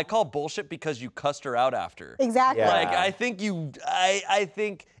 No. I call bullshit because you cussed her out after. Exactly. Yeah. Like, I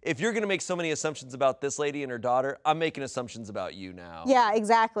think if you're gonna make so many assumptions about this lady and her daughter, I'm making assumptions about you now. Yeah,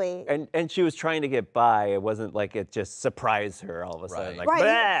 exactly. And she was trying to get by. It wasn't like it just surprised her all of a sudden. Like,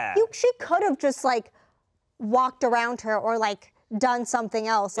 Right. "Bah!" She could have just like walked around her or like done something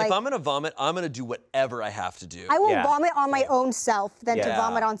else. Like, If I'm gonna vomit, I'm gonna do whatever I have to do. I will Yeah. vomit on my own self than to Yeah.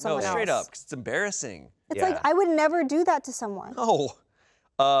 vomit on someone no, else. straight up, 'cause it's embarrassing. It's Yeah. like I would never do that to someone. No.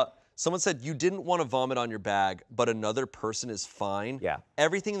 Someone said you didn't want to vomit on your bag, but another person is fine. Yeah.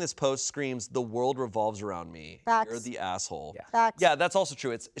 Everything in this post screams, the world revolves around me. Facts. You're the asshole. Yeah. Facts. Yeah, that's also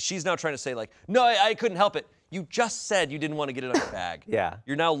true. She's now trying to say like, no, I couldn't help it. You just said you didn't want to get it on your bag. Yeah.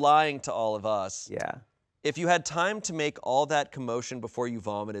 You're now lying to all of us. Yeah. If you had time to make all that commotion before you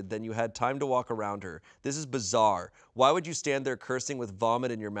vomited, then you had time to walk around her. This is bizarre. Why would you stand there cursing with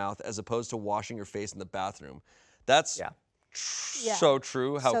vomit in your mouth as opposed to washing your face in the bathroom? That's Yeah. so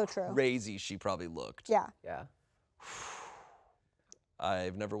true. How So true. crazy she probably looked. Yeah. Yeah.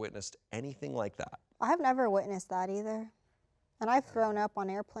 I've never witnessed anything like that. I have never witnessed that either. And I've thrown up on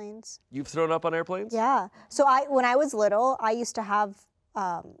airplanes. You've thrown up on airplanes? Yeah. So when I was little, I used to have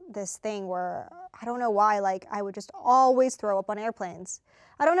this thing where I don't know why, like I would just always throw up on airplanes.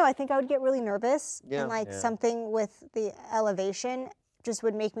 I don't know. I think I would get really nervous, Yeah. and like something with the elevation just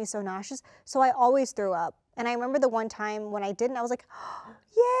would make me so nauseous. So I always threw up. And I remember the one time when I didn't, I was like,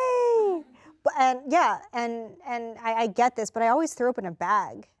 yay! But, and I get this, but I always threw up in a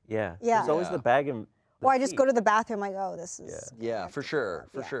bag. Yeah. Yeah. There's always Yeah. the bag in. the Or I just seat. go to the bathroom, like, oh, this is. Yeah, for sure.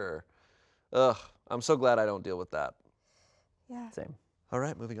 For sure. Ugh, I'm so glad I don't deal with that. Yeah. Same. All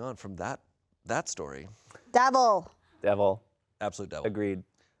right, moving on from that story. Devil. Devil. Absolute devil. Agreed.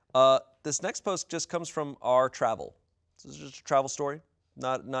 This next post just comes from our travel. This is just a travel story,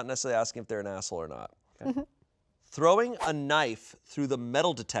 not necessarily asking if they're an asshole or not. Okay. Throwing a knife through the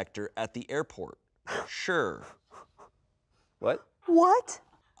metal detector at the airport. Sure. What? What?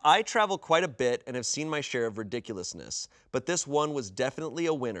 I travel quite a bit and have seen my share of ridiculousness, but this one was definitely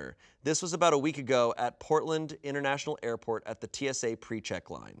a winner. This was about a week ago at Portland International Airport at the TSA pre-check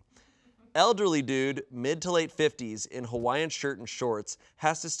line. Elderly dude, mid to late 50s, in Hawaiian shirt and shorts,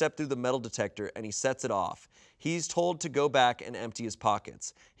 has to step through the metal detector and he sets it off. He's told to go back and empty his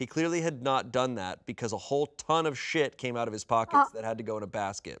pockets. He clearly had not done that because a whole ton of shit came out of his pockets that had to go in a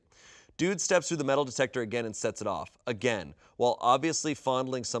basket. Dude steps through the metal detector again and sets it off, again, while obviously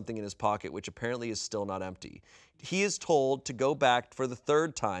fondling something in his pocket, which apparently is still not empty. He is told to go back for the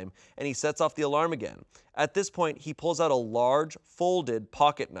third time, and he sets off the alarm again. At this point, he pulls out a large, folded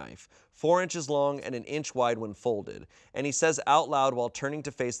pocket knife, 4 inches long and an inch wide when folded, and he says out loud while turning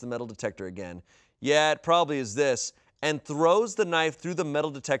to face the metal detector again, "Yeah, it probably is this," and throws the knife through the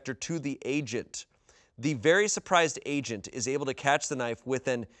metal detector to the agent. The very surprised agent is able to catch the knife with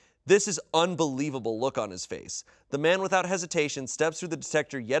an "this is unbelievable" look on his face. The man without hesitation steps through the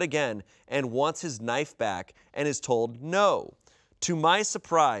detector yet again and wants his knife back and is told no. To my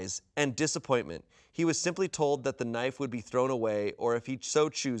surprise and disappointment, he was simply told that the knife would be thrown away, or if he so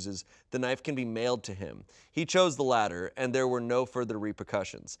chooses, the knife can be mailed to him. He chose the latter, and there were no further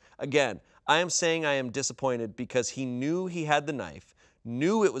repercussions. Again, I am saying I am disappointed because he knew he had the knife,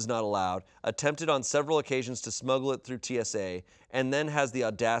 knew it was not allowed, attempted on several occasions to smuggle it through TSA, and then has the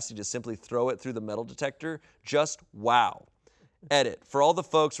audacity to simply throw it through the metal detector. Just wow. Edit. For all the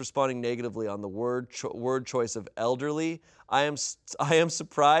folks responding negatively on the word choice of elderly, I am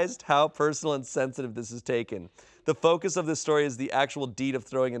surprised how personal and sensitive this is taken. The focus of this story is the actual deed of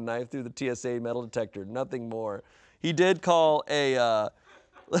throwing a knife through the TSA metal detector, nothing more. He did call a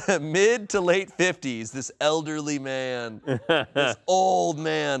mid to late 50s, this elderly man, this old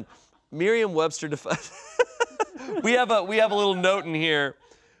man. Merriam-Webster defines. we have a little note in here.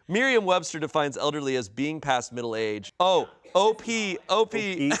 Merriam-Webster defines elderly as being past middle age. Oh, OP.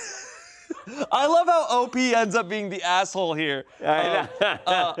 I love how OP ends up being the asshole here. I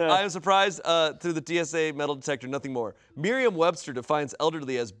am surprised through the TSA metal detector, nothing more. Merriam-Webster defines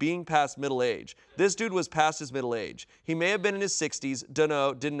elderly as being past middle age. This dude was past his middle age. He may have been in his 60s,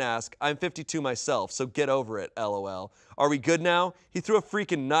 dunno, didn't ask. I'm 52 myself, so get over it, LOL. Are we good now? He threw a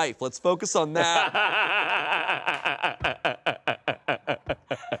freaking knife. Let's focus on that.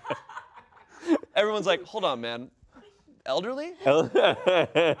 Everyone's like, hold on, man. Elderly?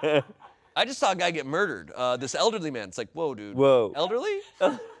 I just saw a guy get murdered. This elderly man. It's like, whoa, dude. Whoa. Elderly?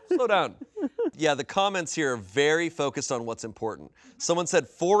 Slow down. Yeah, the comments here are very focused on what's important. Someone said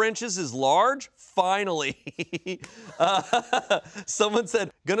 4 inches is large? Finally. Someone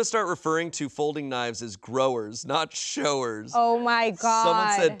said, gonna start referring to folding knives as growers, not showers. Oh my God.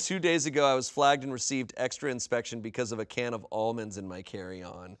 Someone said 2 days ago I was flagged and received extra inspection because of a can of almonds in my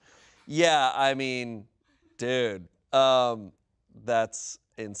carry-on. Yeah, I mean, dude, that's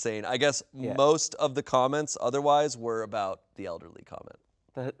insane. I guess most of the comments otherwise were about the elderly comment.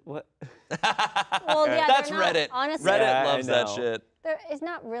 What? Well, yeah, That's they're not, Reddit. honestly, Reddit loves that shit. It's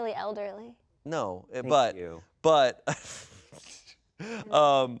not really elderly. No, Thank you. but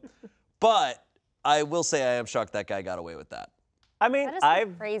I will say I am shocked that guy got away with that. I mean, That is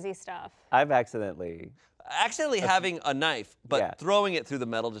some crazy stuff. I've accidentally Having a knife, but throwing it through the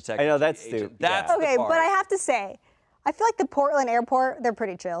metal detector. I know, that's to the agent, stupid. That's Yeah. the Okay, part. but I have to say, I feel like the Portland airport, they're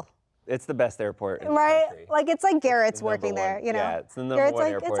pretty chill. It's the best airport in the Right? country. Like, it's like Garrett's The number working there, one. you know? Yeah, it's the number Garrett's one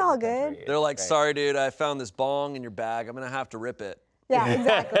like, airport it's in all the good. country. They're like, Right. sorry, dude, I found this bong in your bag. I'm gonna have to rip it. Yeah,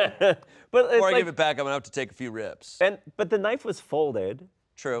 exactly. But it's Before I like, give it back, I'm gonna have to take a few rips. but the knife was folded.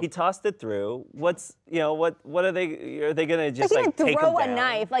 True. He tossed it through. What are they gonna Like just he like didn't take throw him a down?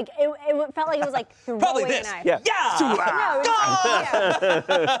 knife. Like it felt like he was like throwing Probably a this. knife. Yeah. No,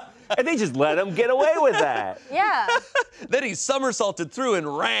 yeah. And they just let him get away with that. Yeah. Then he somersaulted through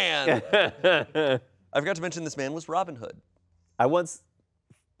and ran. I forgot to mention this man was Robin Hood. I once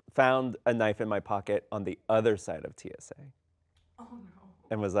found a knife in my pocket on the other side of TSA. Oh no.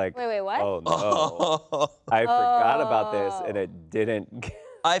 And was like, Wait, what? oh no. I forgot about this and it didn't.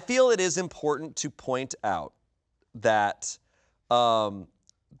 I feel it is important to point out that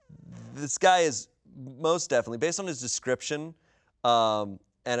this guy is most definitely, based on his description and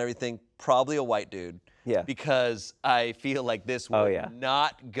everything, probably a white dude. Yeah. Because I feel like this would yeah.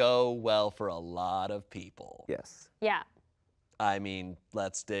 not go well for a lot of people. Yes. Yeah. I mean,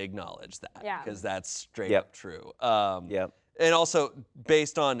 let's acknowledge that. Yeah. Because that's straight Yep. up true. Yep. And also,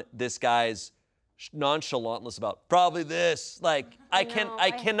 based on this guy's nonchalantness about probably this, like, I know, I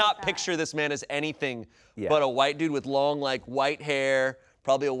hate cannot that. picture this man as anything Yeah. but a white dude with long, like, white hair,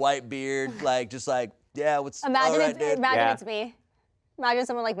 probably a white beard, like, just like, yeah, what's Imagine all right, dude? Yeah. it's me. Imagine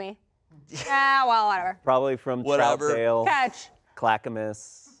someone like me. Yeah, well, whatever. Probably from Whatever. Troutdale, Catch.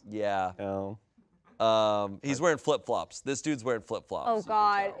 Clackamas. Yeah. You know. He's wearing flip-flops. This dude's wearing flip-flops. Oh you can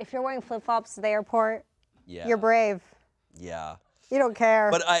God. tell. If you're wearing flip flops to the airport, Yeah. You're brave. Yeah. You don't care.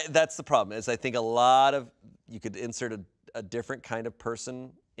 But that's the problem, is I think a lot of, you could insert a different kind of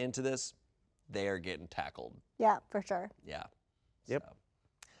person into this, they are getting tackled. Yeah, for sure. Yeah. Yep. So.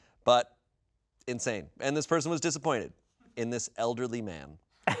 But insane. And this person was disappointed in this elderly man.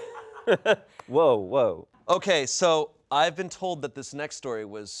 Whoa, whoa. Okay, so I've been told that this next story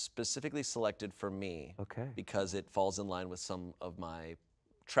was specifically selected for me. Okay. Because it falls in line with some of my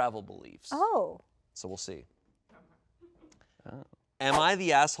travel beliefs. Oh. So we'll see. Oh. Am I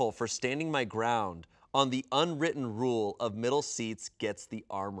the asshole for standing my ground on the unwritten rule of middle seats gets the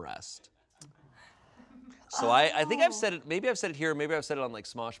armrest? So I think I've said it, maybe I've said it here, maybe I've said it on like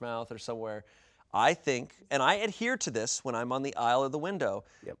Smosh Mouth or somewhere. I think, and I adhere to this when I'm on the aisle or the window,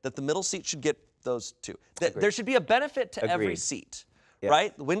 that the middle seat should get those two. That there should be a benefit to every seat,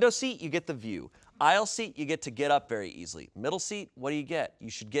 right? The window seat, you get the view. Aisle seat, you get to get up very easily. Middle seat, what do you get? You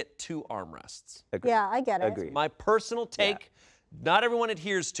should get 2 armrests. Agreed. Yeah, I get it. Agreed. My personal take, not everyone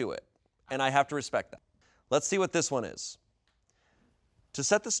adheres to it, and I have to respect that. Let's see what this one is. To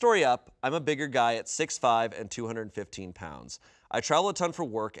set the story up, I'm a bigger guy at 6'5" and 215 pounds. I travel a ton for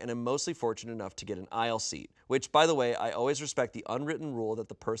work and am mostly fortunate enough to get an aisle seat, which, by the way, I always respect the unwritten rule that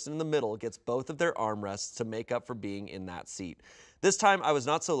the person in the middle gets both of their armrests to make up for being in that seat. This time, I was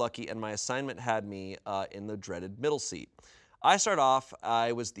not so lucky, and my assignment had me in the dreaded middle seat. I start off,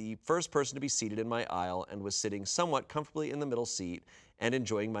 I was the first person to be seated in my aisle and was sitting somewhat comfortably in the middle seat and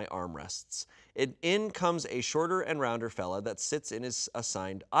enjoying my armrests. In comes a shorter and rounder fella that sits in his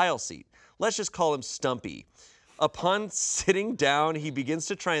assigned aisle seat. Let's just call him Stumpy. Upon sitting down, he begins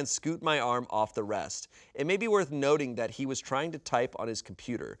to try and scoot my arm off the rest. It may be worth noting that he was trying to type on his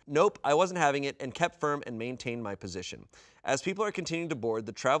computer. Nope, I wasn't having it and kept firm and maintained my position. As people are continuing to board,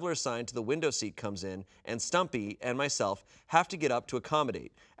 the traveler assigned to the window seat comes in, and Stumpy and myself have to get up to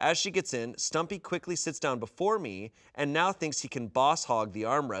accommodate. As she gets in, Stumpy quickly sits down before me and now thinks he can boss hog the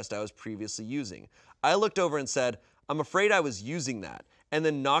armrest I was previously using. I looked over and said, I'm afraid I was using that, and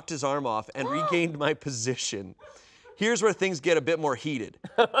then knocked his arm off and regained my position. Here's where things get a bit more heated.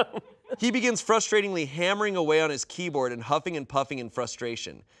 He begins frustratingly hammering away on his keyboard and huffing and puffing in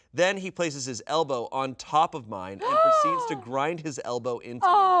frustration. Then he places his elbow on top of mine and proceeds to grind his elbow into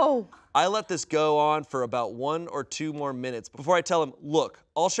mine. I let this go on for about 1 or 2 more minutes before I tell him, look,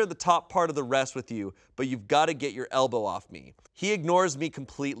 I'll share the top part of the rest with you, but you've got to get your elbow off me. He ignores me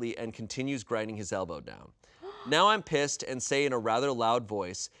completely and continues grinding his elbow down. Now I'm pissed and say in a rather loud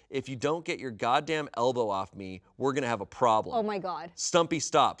voice, if you don't get your goddamn elbow off me, we're gonna have a problem. Oh my God. Stumpy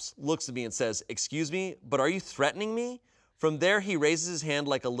stops, looks at me and says, excuse me, but are you threatening me? From there, he raises his hand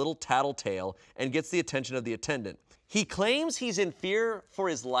like a little tattletale and gets the attention of the attendant. He claims he's in fear for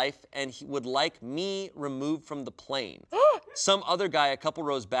his life and he would like me removed from the plane. Some other guy a couple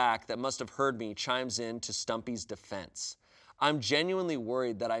rows back that must have heard me chimes in to Stumpy's defense. I'm genuinely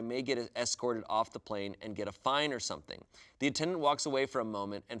worried that I may get escorted off the plane and get a fine or something. The attendant walks away for a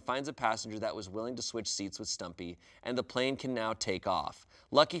moment and finds a passenger that was willing to switch seats with Stumpy, and the plane can now take off.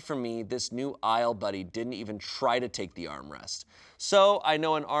 Lucky for me, this new aisle buddy didn't even try to take the armrest. So I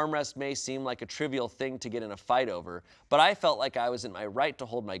know an armrest may seem like a trivial thing to get in a fight over, but I felt like I was in my right to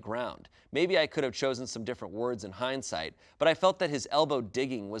hold my ground. Maybe I could have chosen some different words in hindsight, but I felt that his elbow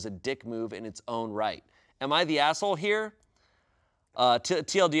digging was a dick move in its own right. Am I the asshole here?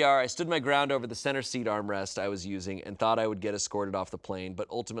 TLDR, I stood my ground over the center seat armrest I was using and thought I would get escorted off the plane, but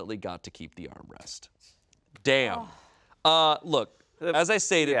ultimately got to keep the armrest. Damn. Look, as I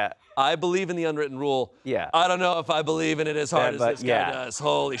stated, I believe in the unwritten rule. Yeah. I don't know if I believe in it as hard as this guy yeah. does.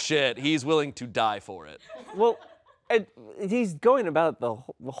 Holy shit, he's willing to die for it. Well, he's going about the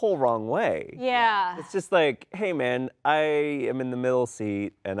whole wrong way. Yeah. It's just like, hey man, I am in the middle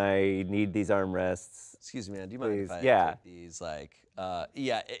seat and I need these armrests. Excuse me, man, do you mind if I take these? Like,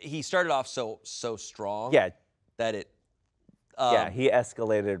 he started off so strong. Yeah. That it. He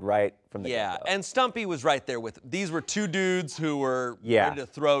escalated right from the get-go. And Stumpy was right there with. These were 2 dudes who were ready to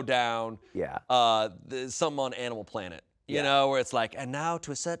throw down. Yeah. Something on Animal Planet, you know, where it's like, and now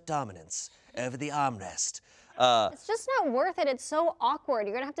to assert dominance over the armrest. It's just not worth it. It's so awkward.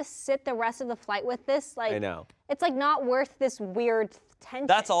 You're gonna have to sit the rest of the flight with this. Like, I know. It's like not worth this weird tension.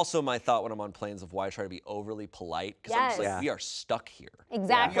 That's also my thought when I'm on planes of why I try to be overly polite. Because I'm just like, we are stuck here.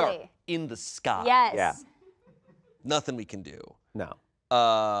 Exactly. We are in the sky. Yes. Yeah. Nothing we can do. No.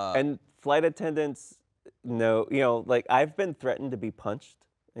 And flight attendants, no, you know, like I've been threatened to be punched.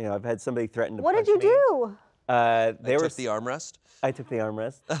 You know, I've had somebody threaten to punch me. What did you do? They took the armrest? I took the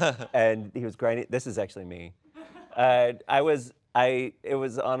armrest, and he was grinding. This is actually me. It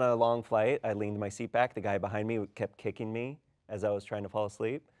was on a long flight. I leaned my seat back. The guy behind me kept kicking me as I was trying to fall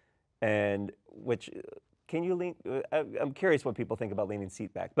asleep, and which can you lean? I'm curious what people think about leaning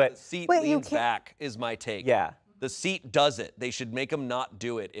seat back, but The seat Wait, you leans can't- back is my take. yeah. The seat does it. They should make them not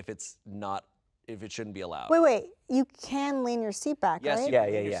do it if it shouldn't be allowed. Wait. You can lean your seat back, Yes, right? you Yeah,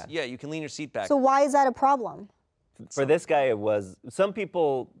 can lean yeah, your- yeah. Yeah, you can lean your seat back. So why is that a problem? For this guy, it was. Some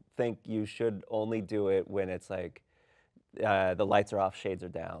people think you should only do it when it's like the lights are off, shades are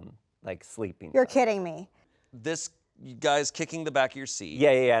down, like sleeping. You're kidding me. This guy's kicking the back of your seat.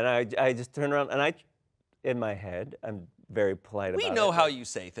 Yeah. And I just turn around and in my head, I'm very polite about it. We know how like, you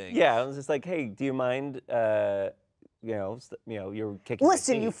say things. Yeah, I was just like, hey, do you mind? You're kicking. my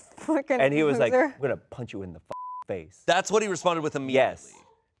Listen, you seat. freaking And he was like, loser. I'm gonna punch you in the face. That's what he responded with immediately. Yes.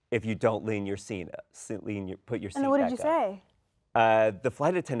 If you don't lean your seat, put your seat And then what did back you up. say? The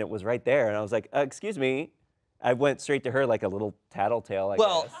flight attendant was right there, and I was like, excuse me. I went straight to her like a little tattletale, I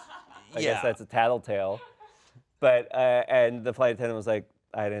Well, guess. I yeah. guess that's a tattletale. But, and the flight attendant was like,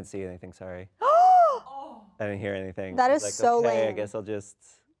 I didn't see anything, sorry. I didn't hear anything. That I was is like, so okay, I lame. guess I'll just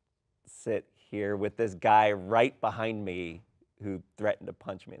sit here with this guy right behind me who threatened to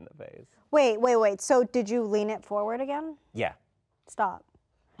punch me in the face. Wait. So did you lean it forward again? Yeah. Stop.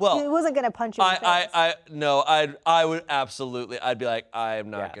 Well, He wasn't gonna punch you in the face. No, I would absolutely. I'd be like,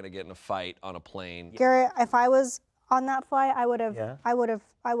 I'm not Yeah. gonna get in a fight on a plane. Garrett, if I was on that flight, I would have. Yeah. I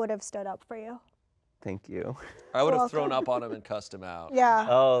would have stood up for you. Thank you. I would have Welcome. thrown up on him and cussed him out. Yeah.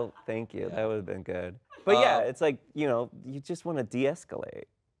 Oh, thank you. That would have been good. But yeah, Um, it's like, you just want to de-escalate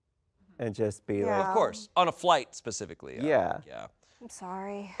and just be Yeah. like, Of course, on a flight specifically. Yeah. Yeah. I'm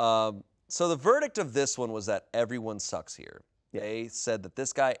sorry. So the verdict of this one was that everyone sucks here. Yeah. They said that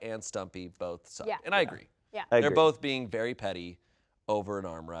this guy and Stumpy both suck. Yeah. And I agree. Yeah. I They're agree. both being very petty over an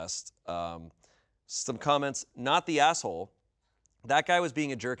armrest. Some comments, not the asshole. That guy was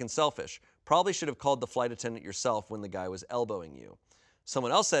being a jerk and selfish. Probably should have called the flight attendant yourself when the guy was elbowing you.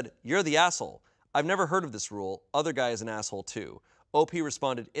 Someone else said, you're the asshole. I've never heard of this rule. Other guy is an asshole too. OP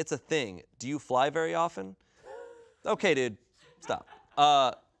responded, it's a thing. Do you fly very often? Okay, dude, stop.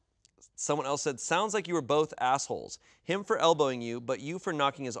 Someone else said, sounds like you were both assholes. Him for elbowing you, but you for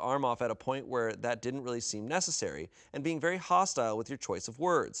knocking his arm off at a point where that didn't really seem necessary, and being very hostile with your choice of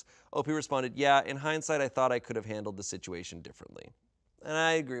words. OP responded, yeah, in hindsight, I thought I could have handled the situation differently. And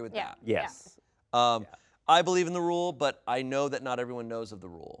I agree with Yeah. that. yes. I believe in the rule, but I know that not everyone knows of the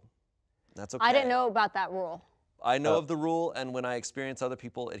rule. That's okay. I didn't know about that rule. I know of the rule, and when I experience other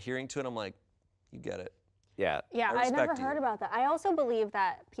people adhering to it, I'm like, you get it. Yeah. Yeah, I I never respect you. heard about that. I also believe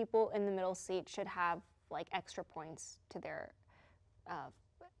that people in the middle seat should have like extra points to their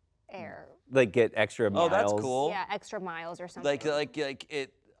air. Like get extra miles. Oh, that's cool. Yeah, extra miles or something. Like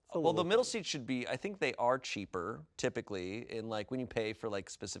it. Well, the little middle seats should be. I think they are cheaper typically in like when you pay for like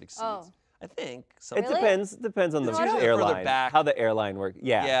specific seats. Oh. I think. It Really? depends on the It's usually further airline, back. how the airline works.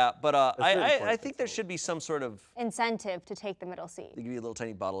 Yeah. Yeah, but really I important think there should be some sort of. Incentive to take the middle seat. They give you a little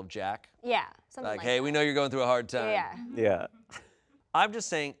tiny bottle of Jack. Yeah, something Like, like hey, that. we know you're going through a hard time. Yeah. Yeah. I'm just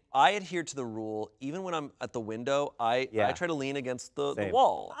saying, I adhere to the rule even when I'm at the window. I try to lean against the Same.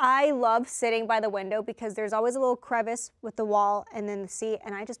 wall. I love sitting by the window because there's always a little crevice with the wall and then the seat,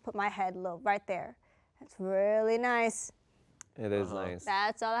 and I just put my head right there. It's really nice. It is nice.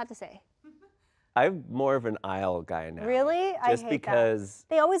 That's all I have to say. I'm more of an aisle guy now. Really? I Just hate because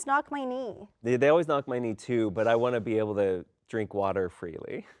that. They always knock my knee. they always knock my knee too, but I want to be able to drink water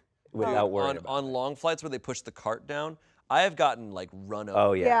freely without worrying about on long flights where they push the cart down, I have gotten like run over.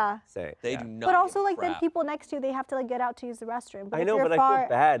 Oh yeah. Yeah. Say. They yeah. do not. But also, give a like, then crap. people next to you, they have to, like, get out to use the restroom. But I if know, you're but I far, feel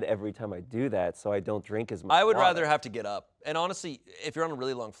bad every time I do that, so I don't drink as much. I would water. rather have to get up. And honestly, if you're on a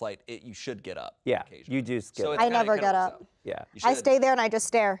really long flight, you should get up. Yeah. occasionally. You just get. So it's I kinda- never kinda get works up. out. yeah. You I should. stay there and I just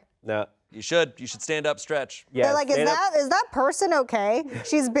stare. No. You should. You should stand up, stretch. Yeah. They're like, stand up, is that person okay?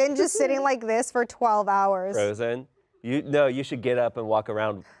 She's been just sitting like this for 12 hours. frozen? You should get up and walk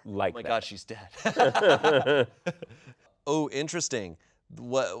around like Oh my that. God, she's dead. Oh, interesting.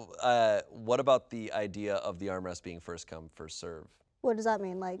 What about the idea of the armrest being first come, first serve? What does that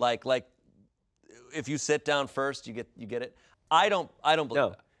mean? Like, Like, if you sit down first, you get it. I don't believe No.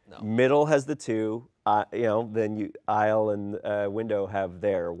 that. No. Middle has the two. Then aisle and window have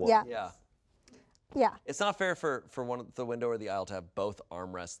their one. yeah. Yeah. Yeah. It's not fair for the window or the aisle to have both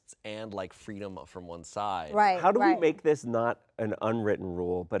armrests and like freedom from one side. Right. How do right. we make this not an unwritten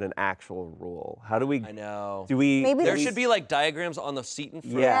rule, but an actual rule? How do we? I know. Do we? Maybe There we- should be like diagrams on the seat in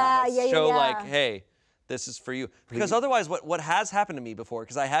front Yeah. that Yeah, yeah, show yeah. like, hey, this is for you. Because otherwise, what has happened to me before?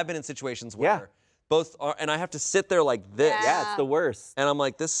 Because I have been in situations where Yeah. both are, and I have to sit there like this, Yeah, it's the worst. and I'm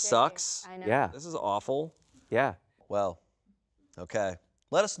like, this sucks. I know. Yeah. This is awful. Yeah. Well, okay.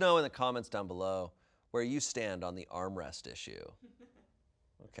 Let us know in the comments down below where you stand on the armrest issue.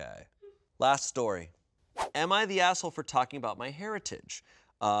 Okay. Last story. Am I the asshole for talking about my heritage?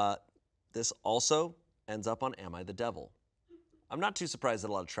 This also ends up on Am I the Devil? I'm not too surprised that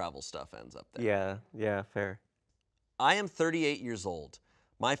a lot of travel stuff ends up there. Yeah, fair. I am 38 years old.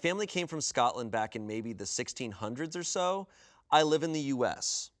 My family came from Scotland back in maybe the 1600s or so. I live in the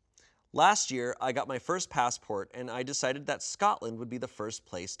US. Last year, I got my first passport and I decided that Scotland would be the first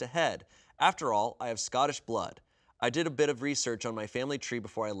place to head. After all, I have Scottish blood. I did a bit of research on my family tree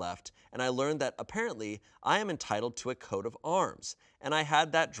before I left, and I learned that apparently I am entitled to a coat of arms, and I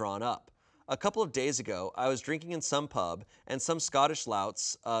had that drawn up. A couple of days ago, I was drinking in some pub, and some Scottish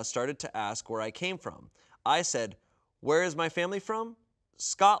louts started to ask where I came from. I said, "Where is my family from?"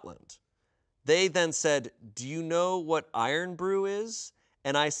 "Scotland." They then said, "Do you know what iron brew is?"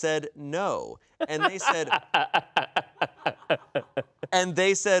 And I said, "No." And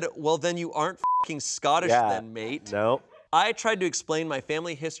they said, "Well, then you aren't fucking Scottish then, mate." Nope. I tried to explain my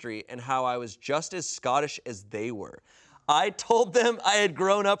family history and how I was just as Scottish as they were. I told them I had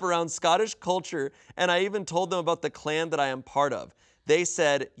grown up around Scottish culture, and I even told them about the clan that I am part of. They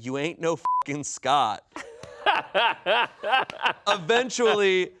said, "You ain't no fucking Scot."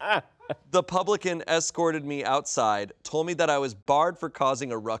 Eventually, the publican escorted me outside, told me that I was barred for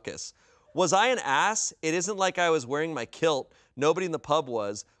causing a ruckus. Was I an ass? It isn't like I was wearing my kilt. Nobody in the pub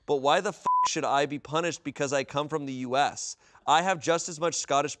was. But why the f should I be punished because I come from the US? I have just as much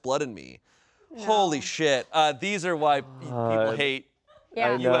Scottish blood in me. No. Holy shit. These are why people hate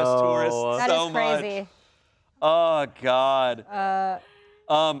US tourists that so is crazy. much. Oh, God.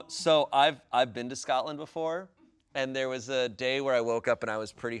 So I've been to Scotland before. And there was a day where I woke up and I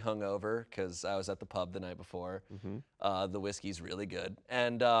was pretty hungover because I was at the pub the night before. The whiskey's really good.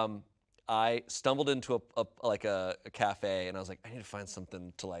 And I stumbled into a cafe and I was like, I need to find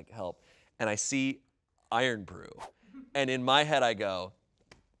something to like help. And I see iron brew. And in my head I go,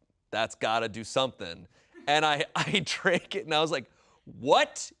 that's gotta do something. And I drank it and I was like,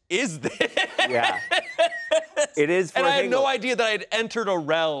 what is this? Yeah. It is for and I had no idea that I had entered a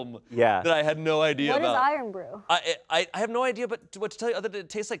realm that I had no idea about. What is iron brew? I have no idea but what to tell you other than it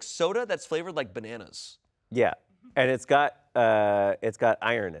tastes like soda that's flavored like bananas. Yeah. And it's got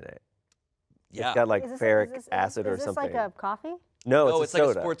iron in it. Yeah. It's got like ferric acid or something. Is this like a coffee? No, it's a soda.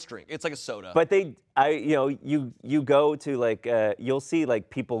 like a sports drink. It's like a soda. But you go to like, you'll see like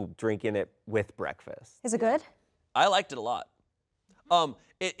people drinking it with breakfast. Is it good? I liked it a lot.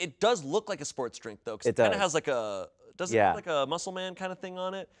 It does look like a sports drink though, because it kind of has like a have like a muscle man kind of thing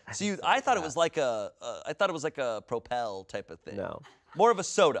on it. So I thought it was like a Propel type of thing. No, more of a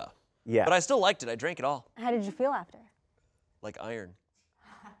soda. Yeah, but I still liked it. I drank it all. How did you feel after? Like iron.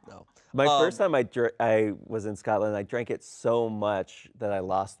 No. My first time I was in Scotland, I drank it so much that I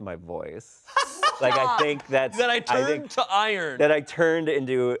lost my voice. Like I think that I turned to iron. That I turned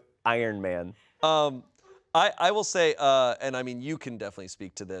into Iron Man. I will say, and I mean, you can definitely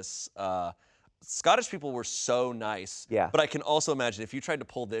speak to this. Scottish people were so nice. Yeah. But I can also imagine if you tried to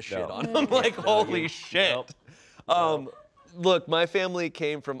pull this shit on them, like, holy shit. Nope. Look, my family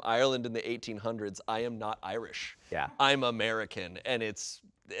came from Ireland in the 1800s. I am not Irish. Yeah. I'm American, and it's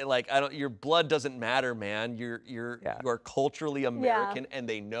like your blood doesn't matter, man. You are culturally American, and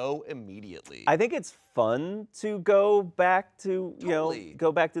they know immediately. I think it's fun to go back to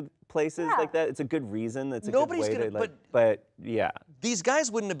go back to places like that. It's a good reason. It's a good way to like. But yeah, these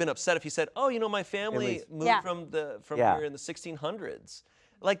guys wouldn't have been upset if you said, "Oh, my family moved from here in the 1600s."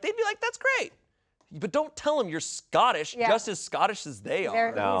 Like they'd be like, "That's great." But don't tell them you're Scottish, just as Scottish as they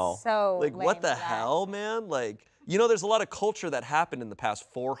are. No. So like, what the hell, man? Like, there's a lot of culture that happened in the past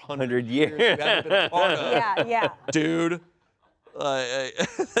 400 years you haven't been a part of. Yeah. Dude,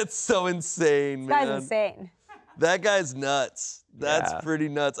 that's so insane, man. This guy's insane. That guy's nuts. That's pretty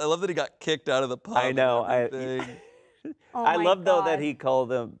nuts. I love that he got kicked out of the pub. I know. I love, though, that God. he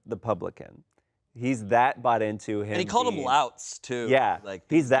called him the publican. He's that bought into him. And he called him louts, too. Yeah. Like,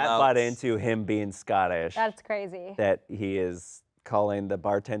 he's that louts. bought into him being Scottish. That's crazy. That he is calling the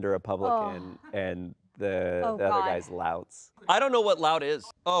bartender a publican and the other guys louts. I don't know what lout is.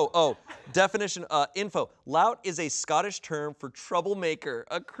 Definition, info. Lout is a Scottish term for troublemaker,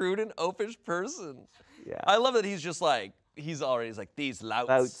 a crude and oafish person. Yeah. I love that he's just like, he's like, these louts.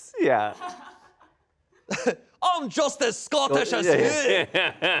 Louts, yeah. I'm just as Scottish as you.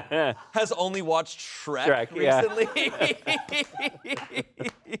 Has only watched Shrek recently.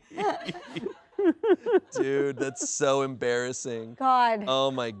 Dude, that's so embarrassing. God.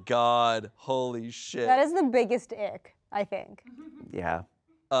 Oh my God. Holy shit. That is the biggest ick, I think. Yeah.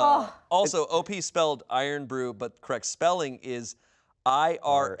 Also, OP spelled iron brew, but correct spelling is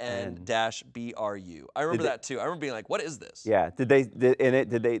IRN-BRU. I remember that too. I remember being like, what is this? Yeah. Did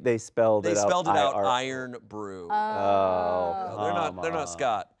they spelled They it out? spelled it out Iron Brew. Oh, They're not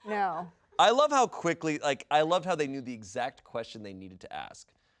Scott. No. I love how quickly, like, I loved how they knew the exact question they needed to ask.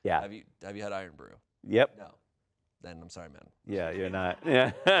 Yeah. Have you had Iron Brew? Yep. No. Then I'm sorry, man. Yeah, you're not.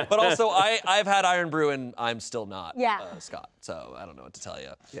 Yeah. But also, I've had Iron Brew and I'm still not Scott. So I don't know what to tell you.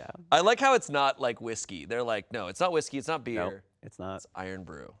 Yeah. I like how it's not like whiskey. They're like, no, it's not whiskey. It's not beer. Nope, it's not. It's Iron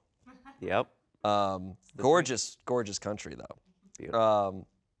Brew. Yep. Gorgeous country though. Beautiful.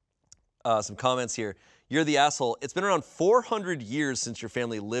 Some comments here. You're the asshole. It's been around 400 years since your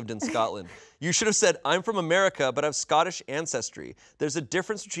family lived in Scotland. You should have said, I'm from America, but I have Scottish ancestry. There's a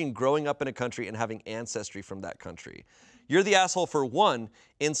difference between growing up in a country and having ancestry from that country. You're the asshole for 1,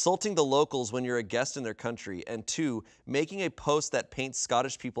 insulting the locals when you're a guest in their country, and 2, making a post that paints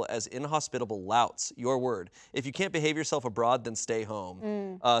Scottish people as inhospitable louts. Your word. If you can't behave yourself abroad, then stay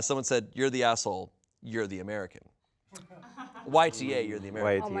home. Someone said, you're the asshole. You're the American. YTA, you're the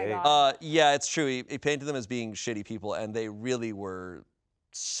American. Oh my God. Yeah, it's true. He painted them as being shitty people, and they really were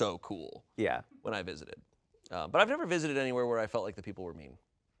so cool. Yeah. When I visited, but I've never visited anywhere where I felt like the people were mean.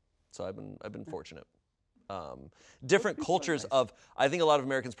 So I've been fortunate. Different cultures of. I think a lot of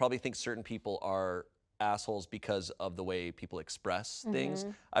Americans probably think certain people are assholes because of the way people express things.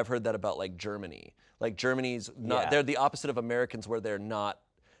 I've heard that about like Germany. Like Germany's not. Yeah. They're the opposite of Americans, where they're not.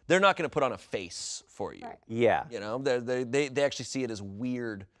 They're not going to put on a face for you. Right. Yeah. You know, they actually see it as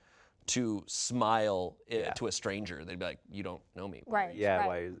weird to smile to a stranger. They'd be like, "You don't know me." Right. Yeah. Right.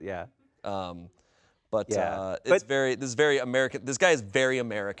 Why? Yeah. This is very American. This guy is very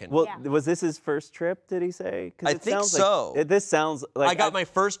American. Well, Yeah. was this his first trip? Did he say? 'Cause I it think sounds so. Like, this sounds like I got my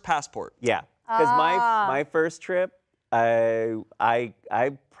first passport. Yeah. Because my first trip, I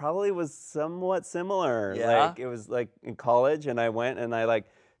probably was somewhat similar. Yeah? Like it was like in college, and I went and I like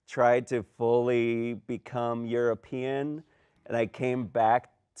tried to fully become European, and I came back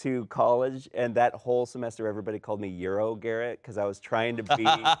to college, and that whole semester everybody called me Euro Garrett because I was trying to be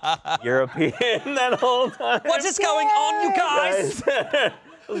European that whole time. What is going on, you guys? I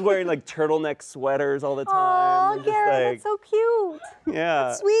was wearing like turtleneck sweaters all the time. Oh, and just, Garrett, like, that's so cute.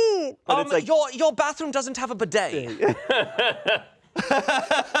 yeah. Sweet. But it's like, your bathroom doesn't have a bidet.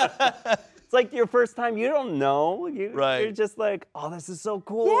 it's like your first time, you don't know. Right. You're just like, oh, this is so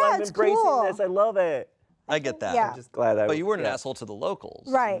cool. Yeah, I'm it's embracing cool. this. I love it. I get that. Yeah. I'm just glad But you weren't an yeah. asshole to the locals.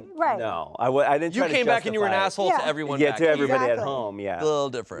 Right. Right. No, I didn't You try to came back and you were an justify it. asshole Yeah. to everyone Yeah, back to here. everybody at Exactly. home, yeah. A little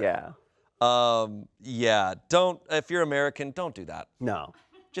different. Yeah. Yeah. Don't, if you're American, don't do that. No.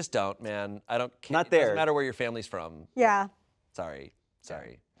 Just don't, man. I don't care. Not It there. doesn't matter where your family's from. Yeah. Sorry.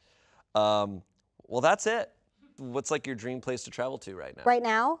 Well, that's it. What's like your dream place to travel to right now? Right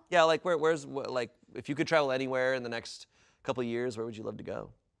now? Yeah, like like if you could travel anywhere in the next couple of years, where would you love to go?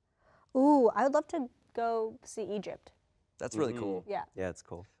 Ooh, I would love to go see Egypt. That's really cool. Yeah. Yeah, it's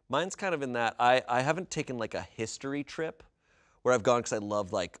cool. Mine's kind of in that I haven't taken like a history trip where I've gone because I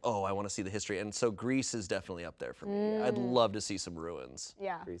love like, oh, I want to see the history. And so Greece is definitely up there for me. I'd love to see some ruins.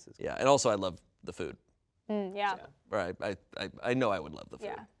 Yeah. Greece is Yeah, and also I love the food. Yeah. Right, I know I would love the food.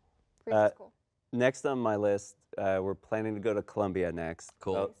 Yeah. Greece is cool. Next on my list, we're planning to go to Colombia next.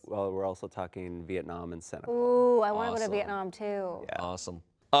 Cool. Well, we're also talking Vietnam and Senegal. Ooh, I want to go to Awesome. Vietnam too. Yeah. Awesome.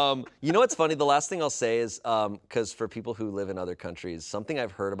 You know what's funny? The last thing I'll say is, because for people who live in other countries, something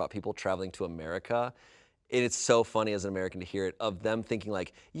I've heard about people traveling to America, and it's so funny as an American to hear it, of them thinking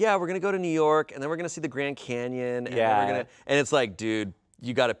like, yeah, we're gonna go to New York, and then we're gonna see the Grand Canyon, and then we're gonna, and it's like, dude,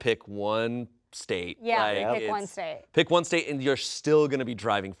 you gotta pick one state. Yeah, Like, pick one it's- state. Pick one state, and you're still gonna be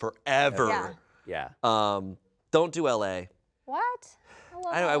driving forever. Yeah. Yeah. Don't do LA. What?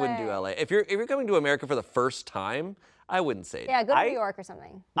 love I wouldn't do LA. LA. If you're coming to America for the first time, I wouldn't say it. Yeah, go to New York or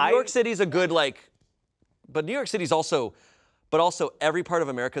something. New York City's a good but New York City's also every part of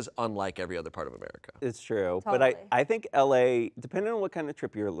America is unlike every other part of America. It's true. Totally. But I think LA, depending on what kind of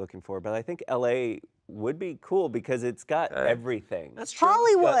trip you're looking for, but I think LA would be cool because it's got everything. That's true.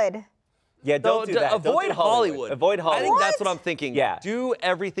 Hollywood. Yeah, don't do that. Don't Avoid do Hollywood. Avoid Hollywood. I think that's what I'm thinking. Yeah. Do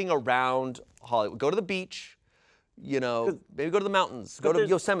everything around Hollywood. Go to the beach. Maybe go to the mountains. Go to there's-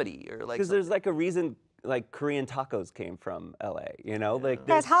 Yosemite or like. Because there's like a reason like Korean tacos came from LA, you know? Like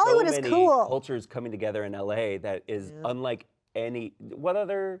there's Hollywood so is many cool. cultures coming together in LA that is unlike any what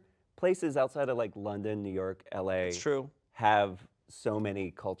other places outside of like London, New York, LA It's true. have so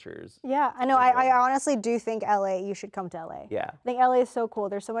many cultures. Yeah, I know. I honestly do think LA, you should come to LA. Yeah. I think LA is so cool.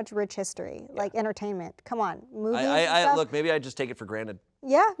 There's so much rich history, like entertainment. Come on, movies and stuff. Look, maybe I just take it for granted.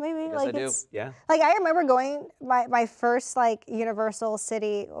 Yeah, maybe. guess Like I do. it's Yeah. like I remember going my first like Universal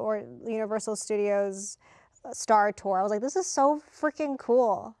City or Universal Studios Star Tour. I was like, this is so freaking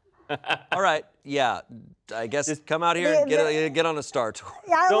cool. All right, yeah. I guess just come out here and get on a Star Tour.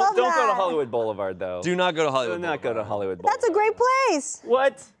 Yeah, I love that. Don't go to Hollywood Boulevard, though. Do not go to Hollywood. Do not go to Hollywood Boulevard. That's a great place.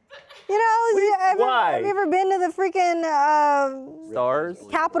 What? You know, Why? Have you ever been to the freaking Stars?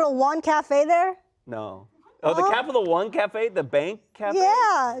 Capital One Cafe there? No. Oh, the Capital One Cafe? The bank cafe?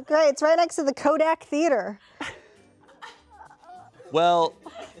 Yeah, great. It's right next to the Kodak Theater. Well,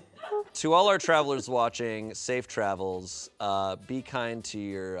 to all our travelers watching, safe travels. Be kind to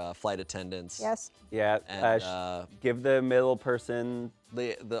your flight attendants. Yes. Yeah. And, give the middle person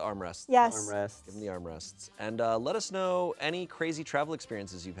the armrests. Yes. armrests. Give them the armrests. And let us know any crazy travel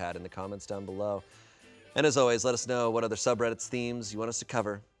experiences you've had in the comments down below. And as always, let us know what other subreddits, themes you want us to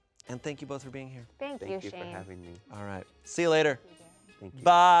cover. And thank you both for being here. Thank you, Thank you Shane. for having me. All right. See you later. Thank you.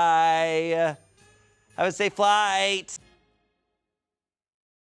 Bye. Have a safe flight.